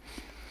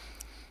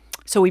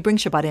 So we bring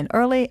Shabbat in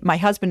early. My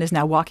husband is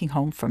now walking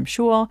home from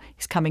shul.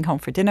 He's coming home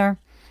for dinner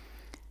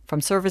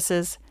from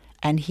services,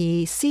 and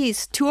he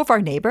sees two of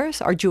our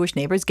neighbors, our Jewish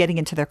neighbors, getting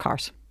into their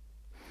cars.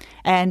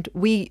 And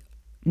we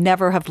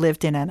never have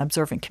lived in an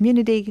observant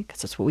community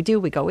because that's what we do.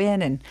 We go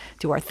in and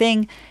do our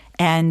thing.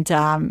 And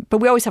but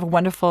we always have a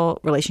wonderful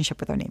relationship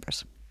with our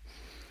neighbors.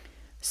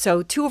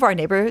 So two of our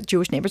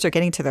Jewish neighbors are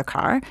getting into their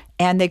car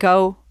and they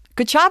go,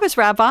 "Good Shabbos,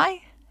 Rabbi."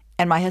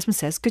 And my husband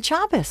says, "Good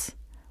Shabbos.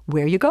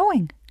 Where are you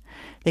going?"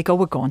 They go,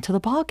 "We're going to the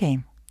ball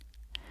game."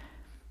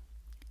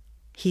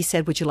 He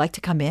said, "Would you like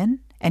to come in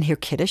and hear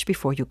Kiddush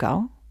before you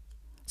go?"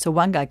 So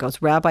one guy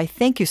goes, "Rabbi,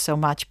 thank you so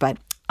much, but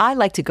I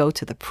like to go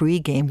to the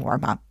pre-game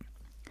warm-up."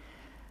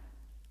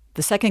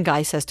 The second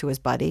guy says to his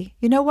buddy,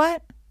 "You know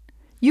what?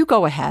 You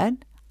go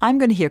ahead. I'm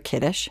going to hear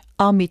Kiddush.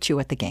 I'll meet you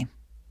at the game."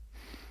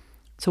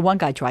 So one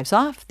guy drives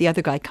off. The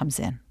other guy comes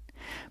in.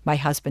 My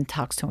husband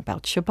talks to him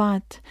about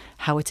Shabbat,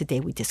 how it's a day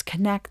we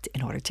disconnect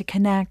in order to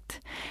connect.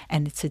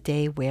 And it's a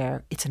day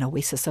where it's an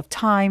oasis of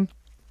time,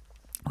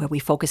 where we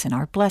focus in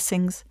our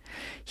blessings.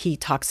 He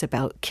talks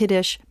about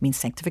Kiddush, means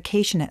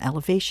sanctification and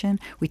elevation.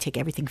 We take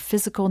everything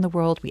physical in the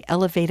world, we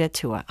elevate it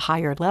to a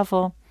higher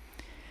level.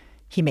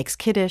 He makes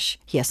Kiddush,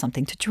 he has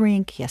something to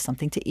drink, he has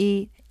something to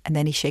eat, and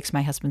then he shakes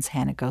my husband's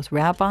hand and goes,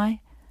 "Rabbi,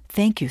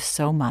 thank you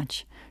so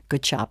much.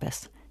 Good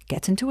Shabbos."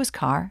 Gets into his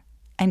car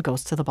and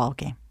goes to the ball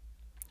game.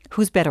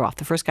 Who's better off,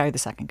 the first guy or the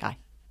second guy?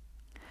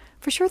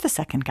 For sure the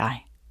second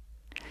guy.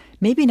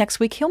 Maybe next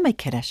week he'll make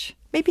Kiddush.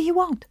 Maybe he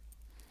won't.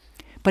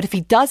 But if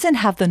he doesn't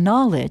have the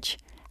knowledge,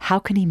 how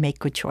can he make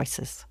good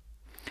choices?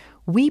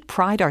 We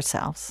pride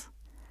ourselves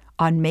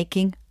on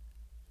making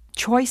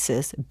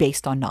choices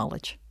based on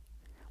knowledge.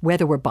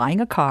 Whether we're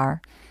buying a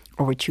car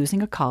or we're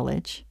choosing a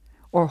college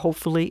or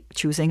hopefully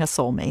choosing a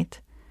soulmate,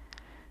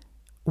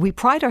 we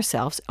pride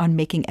ourselves on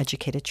making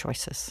educated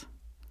choices.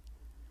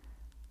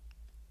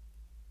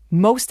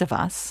 Most of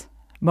us,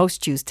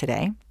 most Jews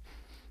today,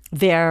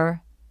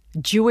 their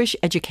Jewish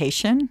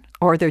education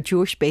or their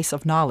Jewish base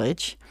of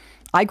knowledge,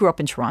 I grew up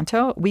in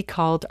Toronto. We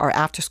called our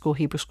after-school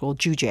Hebrew school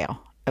Jew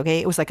jail. Okay,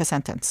 it was like a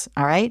sentence.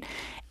 All right,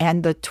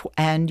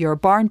 and your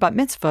bar and bat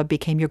mitzvah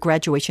became your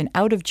graduation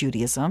out of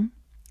Judaism.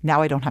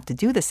 Now I don't have to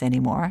do this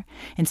anymore.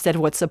 Instead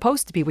of what's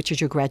supposed to be, which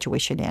is your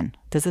graduation in.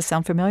 Does this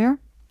sound familiar?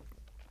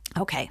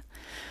 Okay.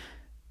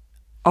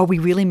 Are we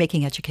really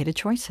making educated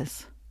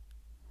choices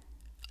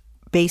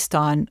based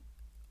on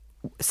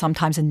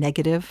sometimes a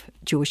negative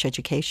Jewish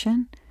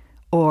education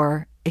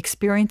or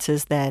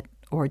experiences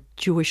or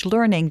Jewish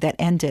learning that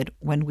ended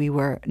when we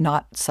were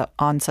not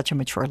on such a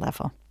mature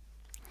level?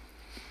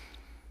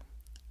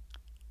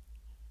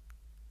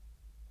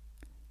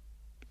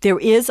 There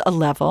is a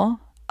level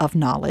of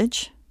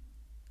knowledge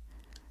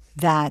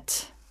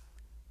that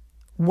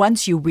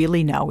once you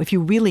really know, if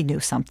you really knew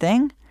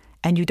something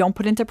and you don't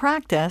put into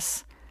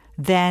practice,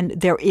 then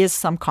there is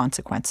some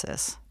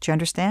consequences. Do you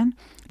understand?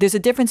 There's a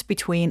difference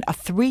between a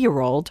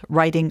 3-year-old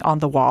writing on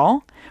the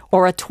wall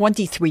or a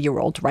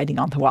 23-year-old writing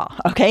on the wall,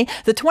 okay?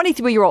 The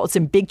 23-year-old is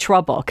in big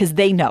trouble because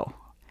they know.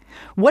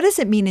 What does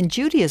it mean in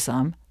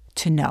Judaism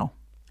to know?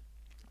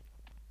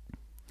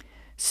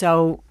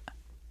 So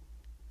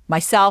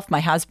myself,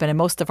 my husband, and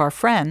most of our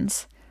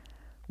friends,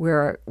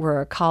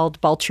 we're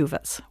called Baal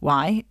Tshuvas.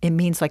 Why? It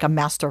means like a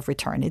master of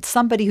return. It's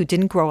somebody who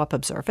didn't grow up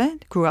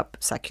observant, grew up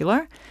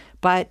secular,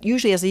 but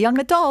usually as a young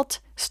adult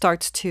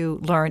starts to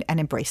learn and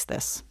embrace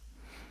this.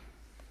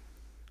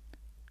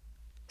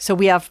 So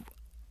we have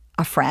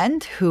a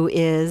friend who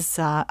is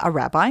a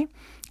rabbi,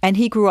 and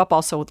he grew up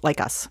also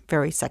like us,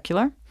 very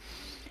secular.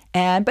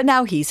 But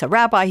now he's a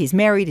rabbi, he's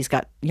married, he's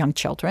got young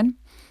children.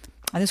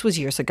 And this was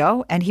years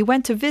ago. And he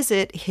went to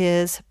visit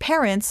his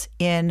parents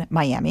in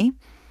Miami.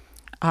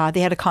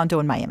 They had a condo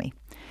in Miami.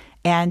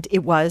 And they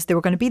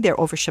were going to be there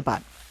over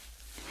Shabbat.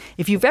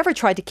 If you've ever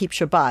tried to keep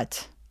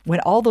Shabbat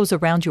when all those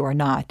around you are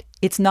not,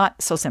 it's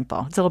not so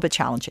simple. It's a little bit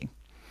challenging.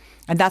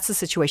 And that's the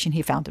situation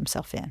he found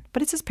himself in.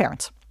 But it's his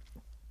parents.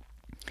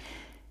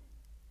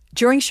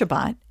 During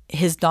Shabbat,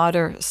 his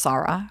daughter,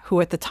 Sarah, who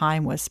at the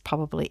time was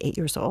probably 8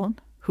 years old,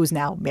 who's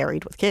now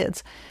married with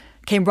kids,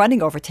 came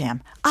running over to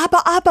him.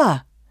 "Abba,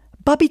 Abba,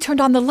 Bubby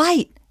turned on the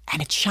light,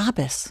 and it's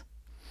Shabbos."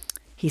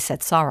 He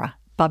said, "Sarah,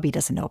 Bubby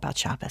doesn't know about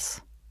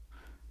Shabbos."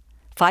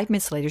 5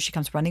 minutes later, she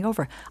comes running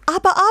over.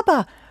 "Abba,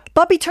 Abba,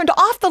 Bubby turned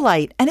off the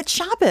light, and it's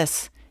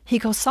Shabbos." He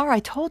goes, "Sarah, I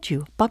told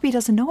you, Bubby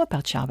doesn't know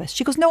about Shabbos."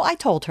 She goes, "No, I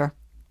told her."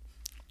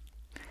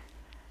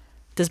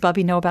 Does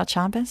Bubby know about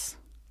Shabbos?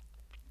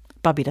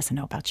 Bubby doesn't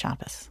know about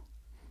Shabbos.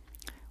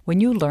 When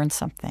you learn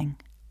something,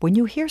 when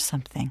you hear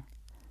something,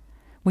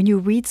 when you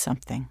read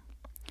something,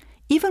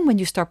 even when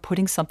you start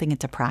putting something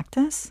into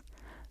practice,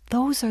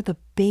 those are the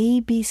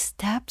baby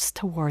steps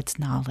towards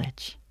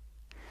knowledge.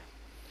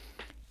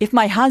 If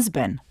my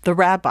husband, the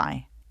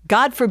rabbi,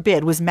 God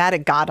forbid, was mad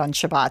at God on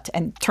Shabbat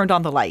and turned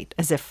on the light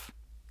as if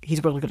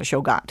he's really going to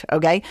show God,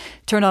 okay?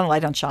 Turned on the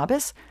light on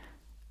Shabbos.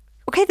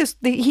 Okay,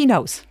 he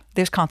knows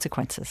there's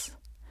consequences.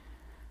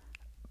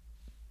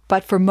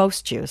 But for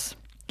most Jews,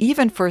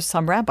 even for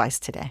some rabbis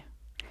today,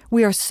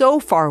 We are so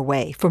far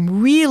away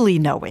from really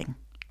knowing.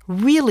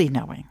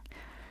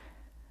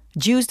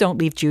 Jews don't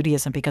leave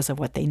Judaism because of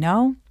what they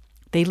know.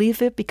 They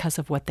leave it because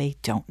of what they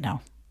don't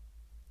know.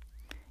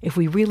 If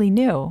we really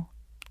knew,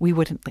 we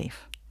wouldn't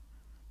leave.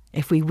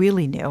 If we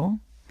really knew,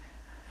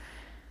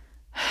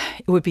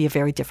 it would be a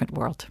very different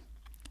world.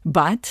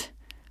 But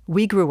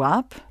we grew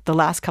up, the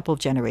last couple of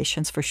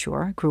generations for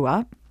sure, grew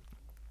up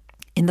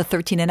in the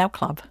 13 and out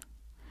club.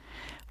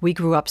 We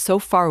grew up so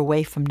far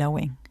away from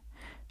knowing.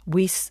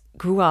 We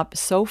grew up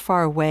so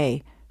far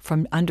away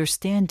from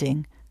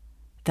understanding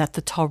that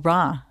the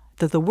Torah,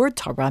 that the word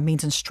Torah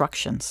means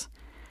instructions.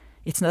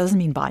 It doesn't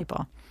mean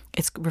Bible.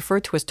 It's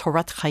referred to as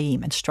Torat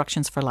Chaim,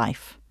 instructions for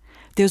life.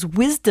 There's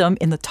wisdom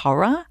in the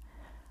Torah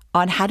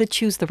on how to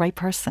choose the right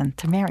person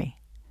to marry,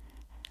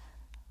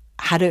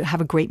 how to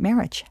have a great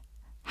marriage,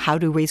 how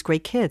to raise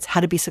great kids, how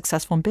to be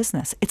successful in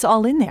business. It's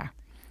all in there.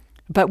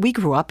 But we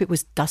grew up, it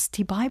was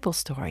dusty Bible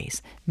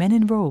stories, men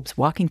in robes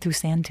walking through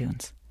sand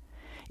dunes.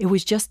 It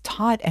was just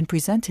taught and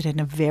presented in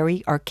a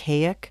very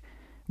archaic,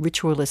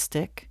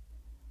 ritualistic,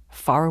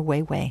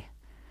 faraway way.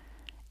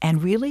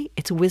 And really,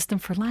 it's wisdom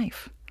for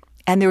life.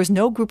 And there is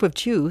no group of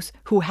Jews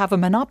who have a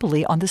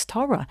monopoly on this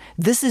Torah.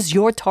 This is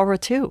your Torah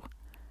too.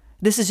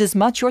 This is as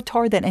much your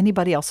Torah than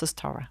anybody else's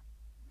Torah.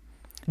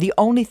 The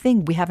only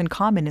thing we have in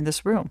common in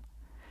this room,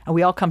 and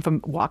we all come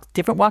from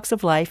different walks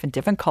of life and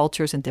different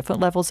cultures and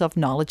different levels of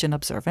knowledge and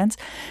observance.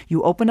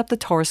 You open up the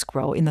Torah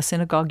scroll in the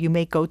synagogue you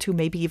may go to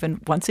maybe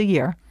even once a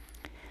year,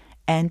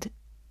 and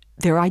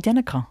they're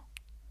identical,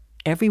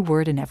 every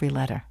word and every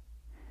letter.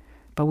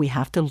 But we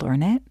have to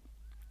learn it,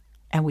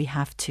 and we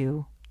have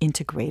to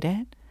integrate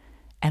it,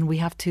 and we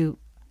have to,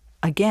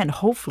 again,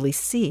 hopefully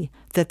see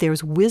that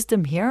there's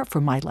wisdom here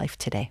for my life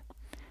today.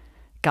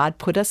 God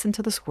put us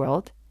into this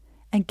world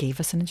and gave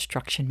us an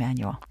instruction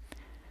manual.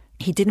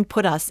 He didn't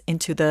put us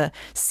into the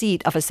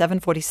seat of a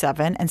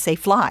 747 and say,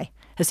 fly.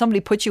 If somebody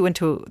put you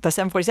into the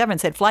 747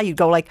 and said, fly, you'd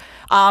go like,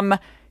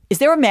 is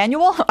there a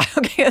manual?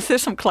 Okay, is there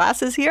some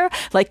classes here?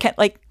 Like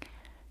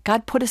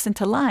God put us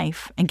into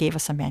life and gave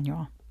us a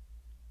manual.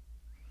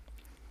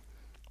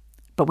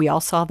 But we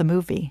all saw the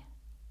movie.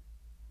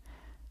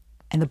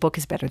 And the book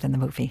is better than the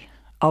movie.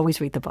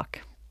 Always read the book.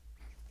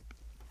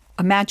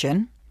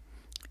 Imagine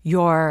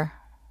your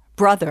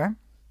brother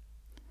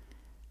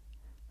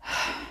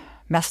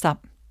messed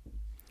up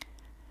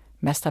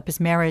his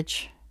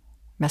marriage,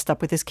 messed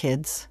up with his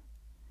kids,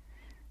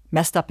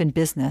 messed up in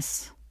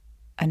business,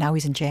 and now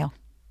he's in jail.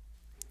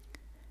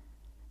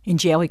 In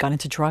jail, he got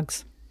into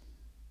drugs.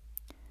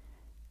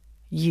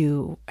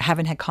 You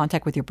haven't had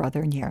contact with your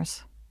brother in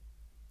years,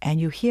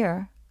 and you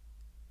hear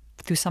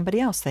through somebody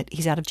else that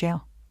he's out of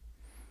jail.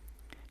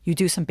 You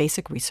do some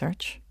basic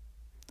research.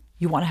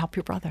 You want to help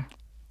your brother.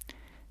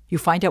 You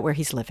find out where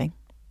he's living.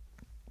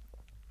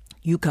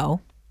 You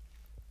go.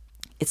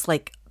 It's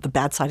like the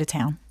bad side of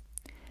town.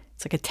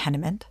 It's like a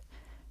tenement.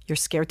 You're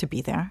scared to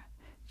be there.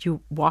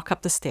 You walk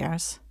up the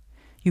stairs.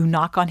 You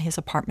knock on his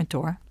apartment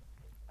door.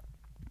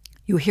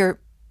 You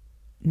hear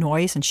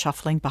noise and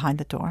shuffling behind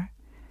the door.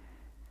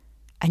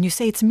 And you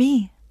say, it's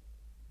me.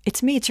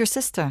 It's me. It's your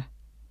sister.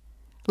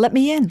 Let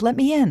me in. Let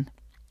me in.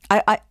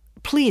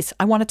 Please,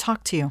 I want to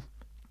talk to you.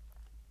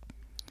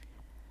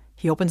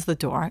 He opens the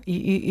door.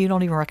 You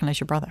don't even recognize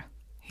your brother.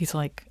 He's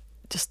like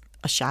just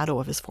a shadow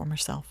of his former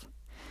self.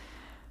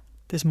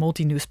 There's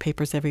moldy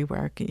newspapers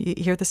everywhere. You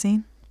hear the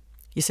scene?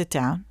 You sit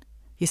down.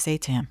 You say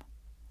to him,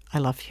 I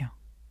love you.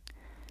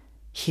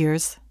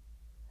 Here's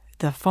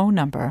the phone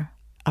number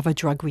of a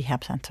drug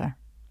rehab center.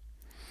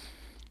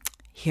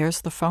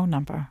 Here's the phone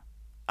number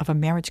of a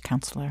marriage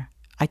counselor.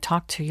 I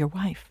talked to your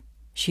wife.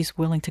 She's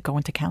willing to go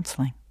into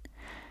counseling.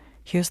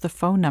 Here's the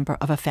phone number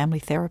of a family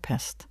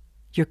therapist.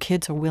 Your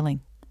kids are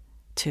willing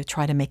to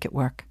try to make it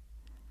work.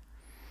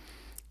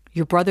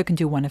 Your brother can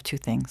do one of two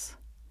things.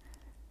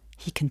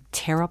 He can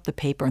tear up the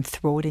paper and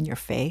throw it in your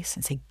face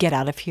and say, get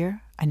out of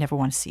here. I never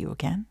want to see you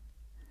again.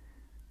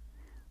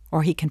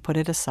 Or he can put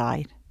it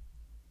aside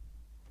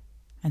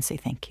and say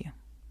thank you.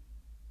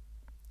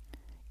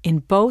 In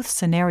both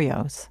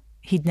scenarios,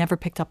 he'd never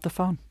picked up the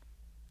phone.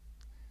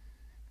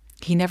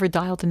 He never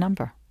dialed a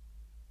number.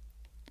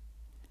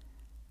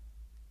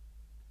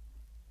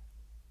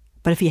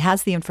 But if he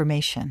has the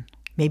information,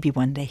 maybe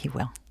one day he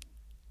will.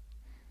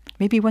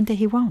 Maybe one day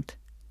he won't.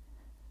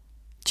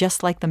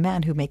 Just like the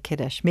man who made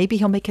Kiddush. Maybe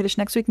he'll make Kiddush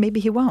next week, maybe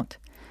he won't.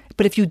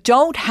 But if you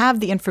don't have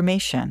the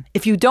information,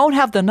 if you don't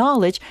have the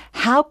knowledge,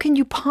 how can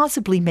you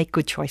possibly make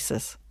good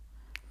choices?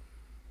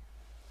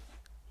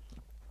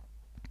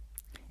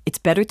 It's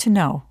better to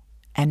know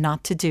and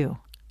not to do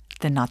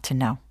than not to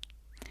know.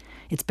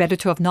 It's better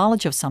to have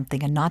knowledge of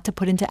something and not to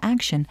put into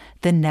action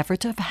than never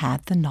to have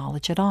had the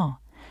knowledge at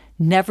all.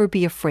 Never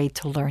be afraid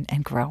to learn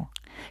and grow.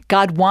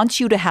 God wants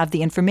you to have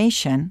the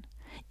information,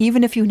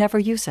 even if you never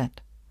use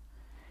it.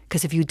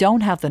 Because if you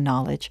don't have the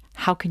knowledge,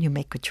 how can you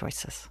make good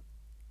choices?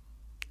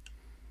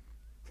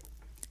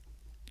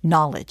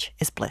 Knowledge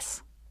is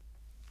bliss.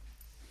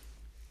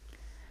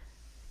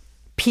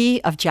 P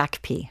of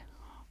Jack P.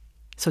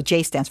 So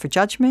J stands for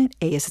judgment.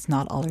 A is it's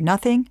not all or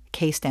nothing.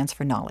 K stands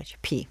for knowledge.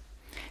 P.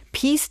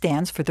 P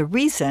stands for the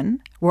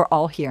reason we're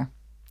all here.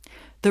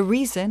 The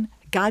reason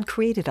God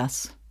created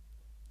us.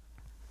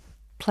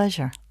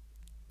 Pleasure.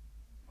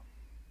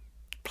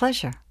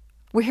 Pleasure.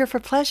 We're here for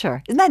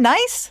pleasure. Isn't that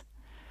nice?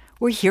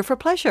 We're here for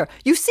pleasure.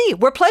 You see,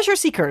 we're pleasure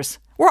seekers.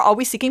 We're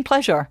always seeking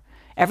pleasure.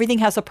 Everything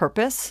has a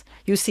purpose.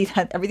 You see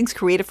that everything's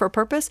created for a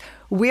purpose.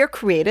 We're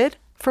created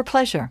for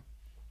pleasure.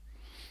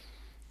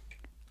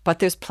 But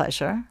there's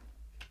pleasure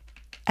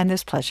and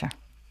there's pleasure.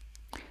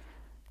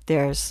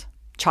 There's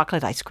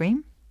chocolate ice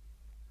cream.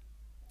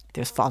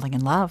 There's falling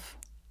in love.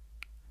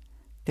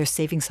 There's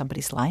saving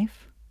somebody's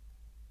life.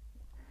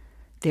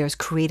 There's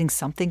creating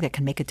something that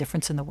can make a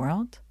difference in the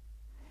world.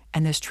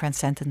 And there's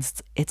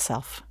transcendence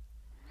itself.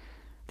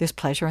 There's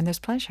pleasure and there's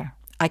pleasure.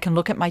 I can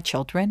look at my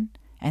children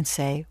and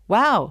say,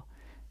 wow,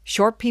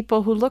 short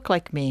people who look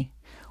like me.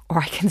 Or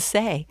I can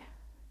say,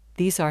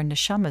 these are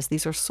neshamas,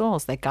 these are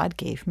souls that God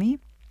gave me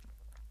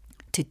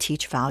to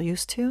teach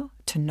values to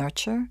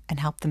nurture, and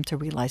help them to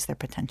realize their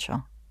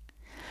potential.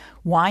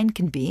 Wine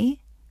can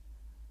be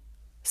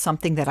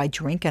something that I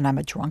drink and I'm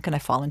a drunk and I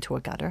fall into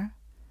a gutter.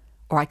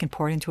 Or I can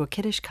pour it into a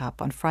Kiddush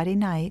cup on Friday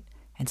night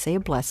and say a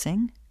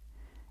blessing,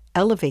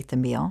 elevate the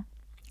meal,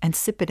 and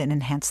sip it and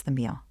enhance the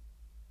meal.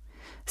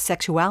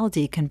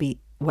 Sexuality can be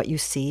what you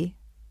see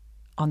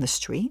on the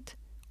street,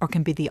 or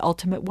can be the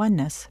ultimate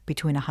oneness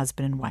between a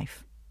husband and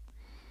wife.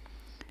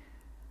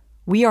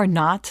 We are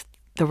not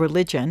the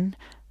religion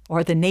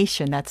or the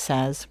nation that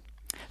says,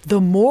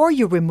 the more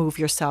you remove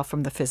yourself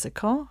from the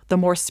physical, the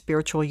more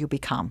spiritual you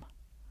become.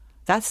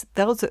 That's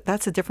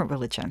a different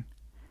religion.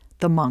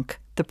 The monk,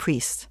 the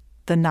priest,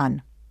 the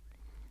nun.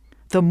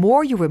 The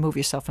more you remove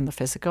yourself from the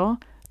physical,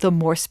 the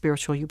more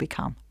spiritual you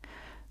become.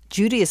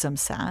 Judaism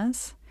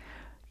says,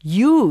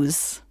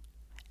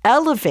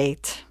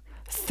 elevate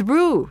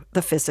through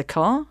the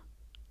physical.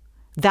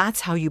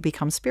 That's how you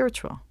become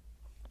spiritual.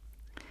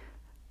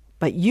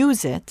 But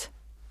use it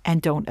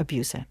and don't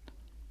abuse it.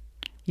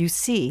 You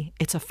see,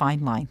 it's a fine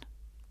line.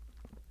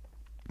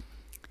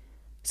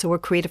 So we're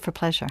created for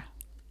pleasure.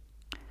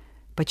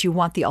 But you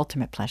want the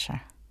ultimate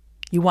pleasure.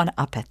 You want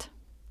to up it.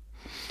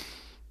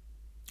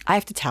 I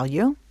have to tell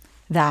you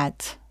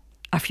that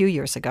a few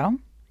years ago,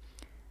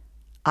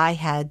 I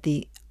had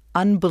the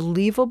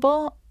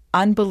unbelievable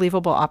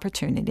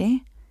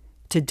opportunity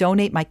to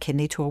donate my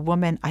kidney to a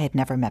woman I had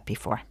never met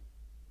before.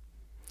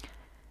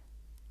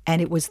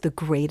 And it was the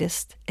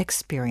greatest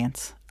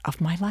experience of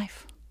my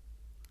life.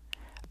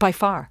 By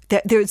far.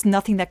 There's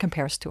nothing that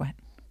compares to it.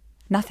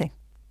 Nothing.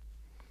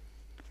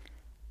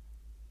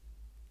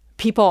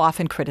 People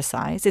often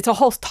criticize. It's a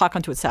whole talk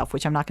unto itself,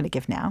 which I'm not going to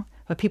give now.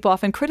 But people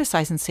often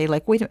criticize and say,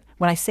 like, wait a minute,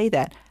 when I say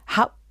that,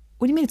 what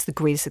do you mean it's the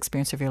greatest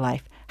experience of your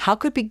life? How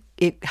could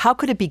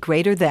it be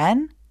greater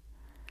than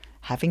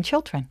having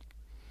children?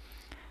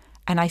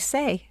 And I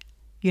say,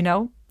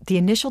 the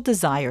initial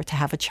desire to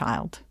have a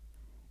child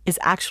is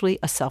actually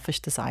a selfish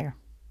desire.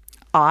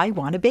 I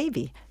want a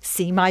baby.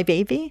 See my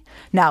baby?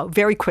 Now,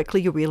 very quickly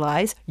you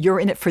realize you're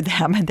in it for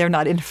them and they're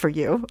not in it for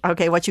you.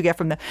 Okay, what you get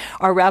from them.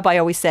 Our rabbi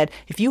always said,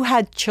 if you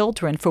had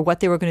children for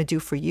what they were going to do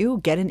for you,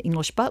 get an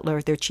English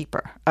butler. They're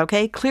cheaper.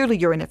 Okay, clearly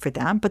you're in it for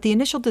them, but the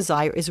initial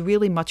desire is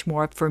really much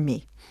more for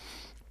me.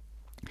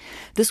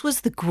 This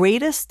was the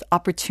greatest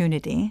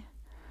opportunity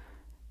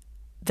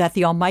that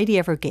the Almighty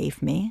ever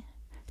gave me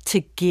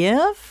to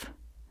give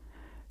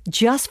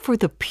just for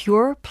the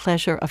pure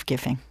pleasure of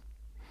giving.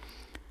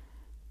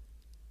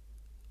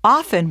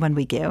 Often when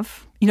we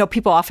give,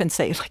 people often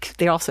say,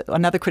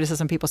 another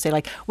criticism people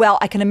say, well,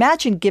 I can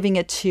imagine giving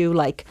it to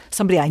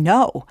somebody I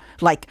know,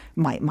 like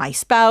my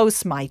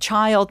spouse, my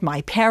child,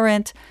 my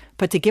parent,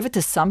 but to give it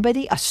to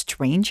somebody, a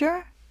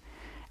stranger?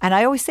 And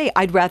I always say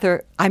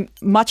I'm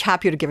much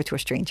happier to give it to a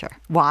stranger.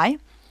 Why?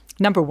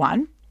 Number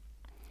one,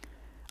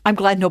 I'm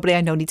glad nobody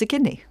I know needs a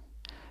kidney.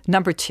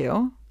 Number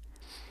two,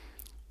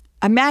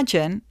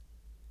 imagine,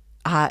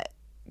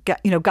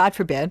 God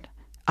forbid,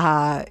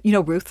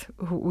 Ruth,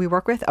 who we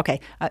work with. Okay,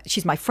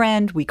 she's my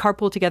friend. We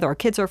carpool together. Our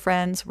kids are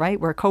friends, right?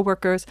 We're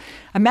coworkers.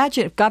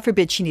 Imagine if, God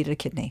forbid, she needed a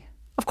kidney.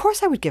 Of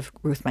course I would give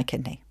Ruth my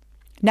kidney.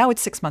 Now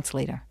it's 6 months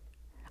later.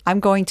 I'm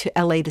going to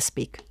LA to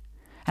speak.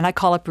 And I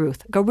call up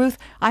Ruth. Go, Ruth,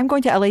 I'm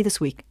going to LA this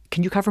week.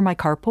 Can you cover my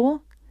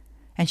carpool?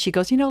 And she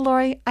goes,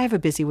 Lori, I have a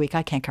busy week.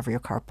 I can't cover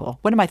your carpool.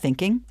 What am I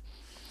thinking?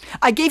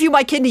 I gave you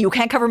my kidney. You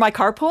can't cover my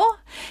carpool?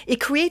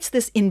 It creates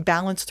this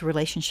imbalanced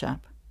relationship.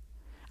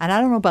 And I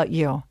don't know about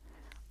you.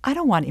 I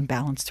don't want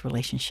imbalanced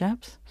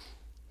relationships.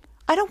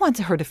 I don't want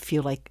her to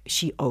feel like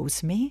she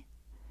owes me.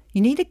 You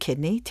need a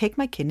kidney, take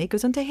my kidney,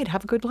 goes on to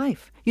have a good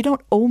life. You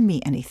don't owe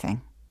me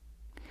anything.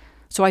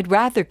 So I'd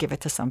rather give it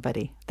to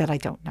somebody that I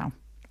don't know.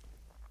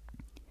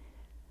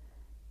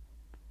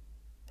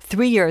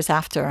 3 years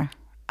after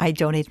I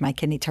donated my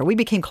kidney to her, we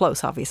became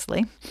close,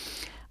 obviously,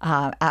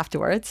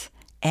 afterwards.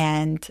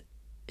 And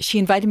she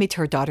invited me to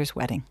her daughter's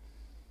wedding.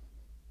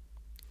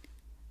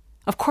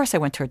 Of course I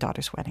went to her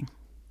daughter's wedding.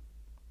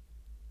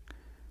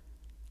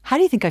 How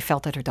do you think I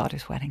felt at her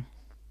daughter's wedding?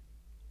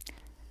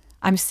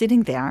 I'm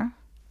sitting there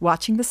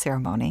watching the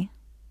ceremony.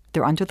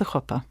 They're under the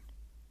chuppah.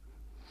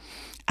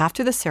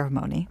 After the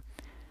ceremony,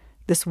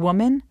 this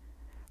woman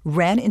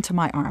ran into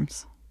my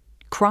arms,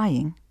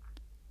 crying,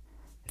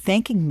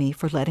 thanking me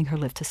for letting her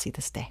live to see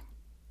this day.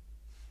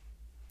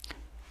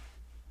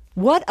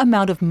 What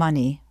amount of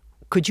money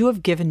could you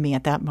have given me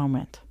at that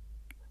moment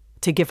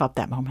to give up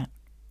that moment?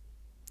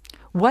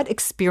 What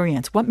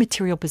experience, what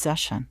material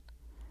possession?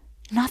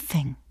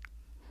 Nothing.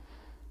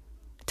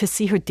 To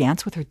see her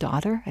dance with her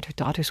daughter at her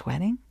daughter's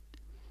wedding?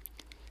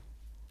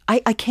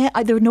 I can't,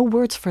 there are no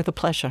words for the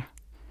pleasure.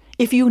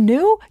 If you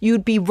knew,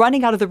 you'd be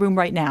running out of the room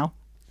right now,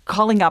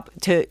 calling up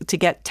to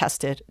get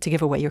tested, to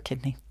give away your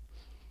kidney.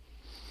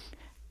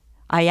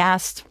 I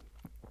asked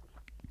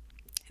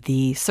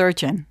the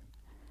surgeon,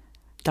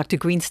 Dr.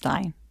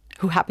 Greenstein,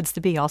 who happens to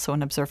be also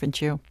an observant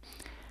Jew.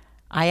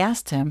 I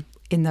asked him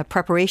in the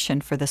preparation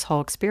for this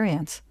whole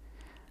experience,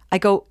 I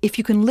go, if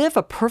you can live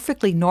a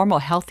perfectly normal,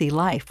 healthy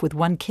life with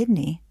one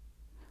kidney,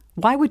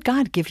 why would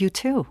God give you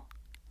two?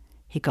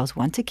 He goes,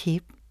 one to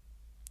keep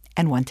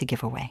and one to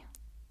give away.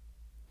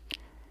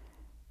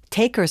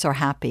 Takers are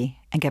happy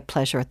and get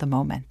pleasure at the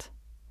moment.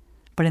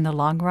 But in the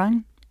long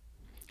run,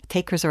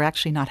 takers are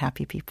actually not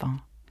happy people.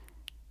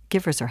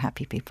 Givers are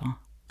happy people.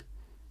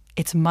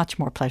 It's much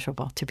more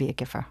pleasurable to be a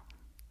giver.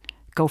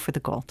 Go for the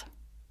gold.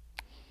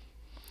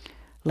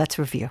 Let's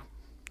review.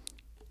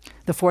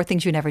 The 4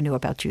 things you never knew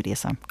about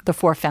Judaism. The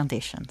 4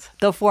 foundations.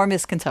 The 4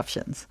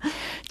 misconceptions.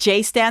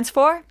 J stands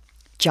for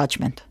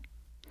judgment.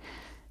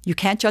 You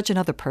can't judge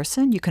another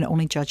person. You can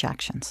only judge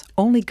actions.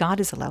 Only God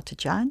is allowed to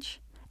judge.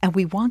 And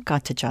we want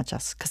God to judge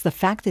us because the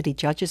fact that he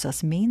judges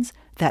us means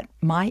that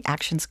my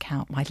actions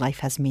count. My life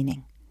has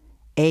meaning.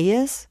 A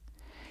is,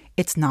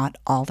 it's not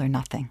all or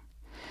nothing.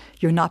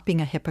 You're not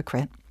being a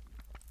hypocrite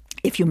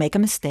if you make a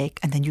mistake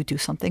and then you do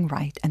something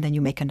right and then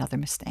you make another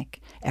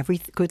mistake. Every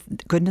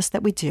goodness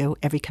that we do,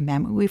 every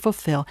commandment we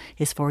fulfill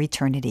is for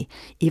eternity,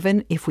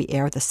 even if we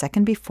err the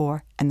second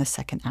before and the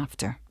second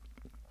after.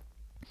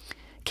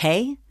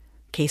 K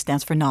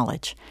stands for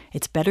knowledge.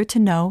 It's better to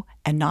know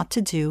and not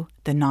to do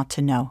than not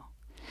to know.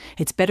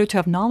 It's better to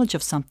have knowledge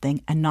of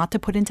something and not to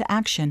put into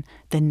action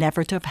than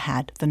never to have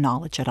had the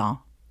knowledge at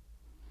all.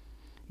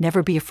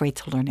 Never be afraid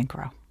to learn and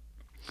grow.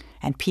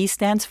 And P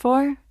stands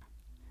for,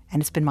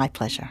 and it's been my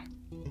pleasure.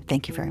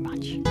 Thank you very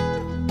much.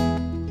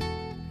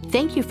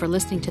 Thank you for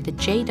listening to the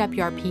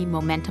JWRP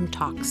Momentum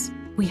Talks.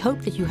 We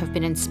hope that you have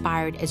been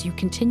inspired as you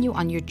continue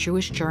on your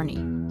Jewish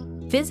journey.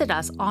 Visit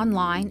us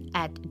online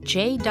at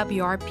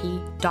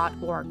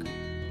jwrp.org.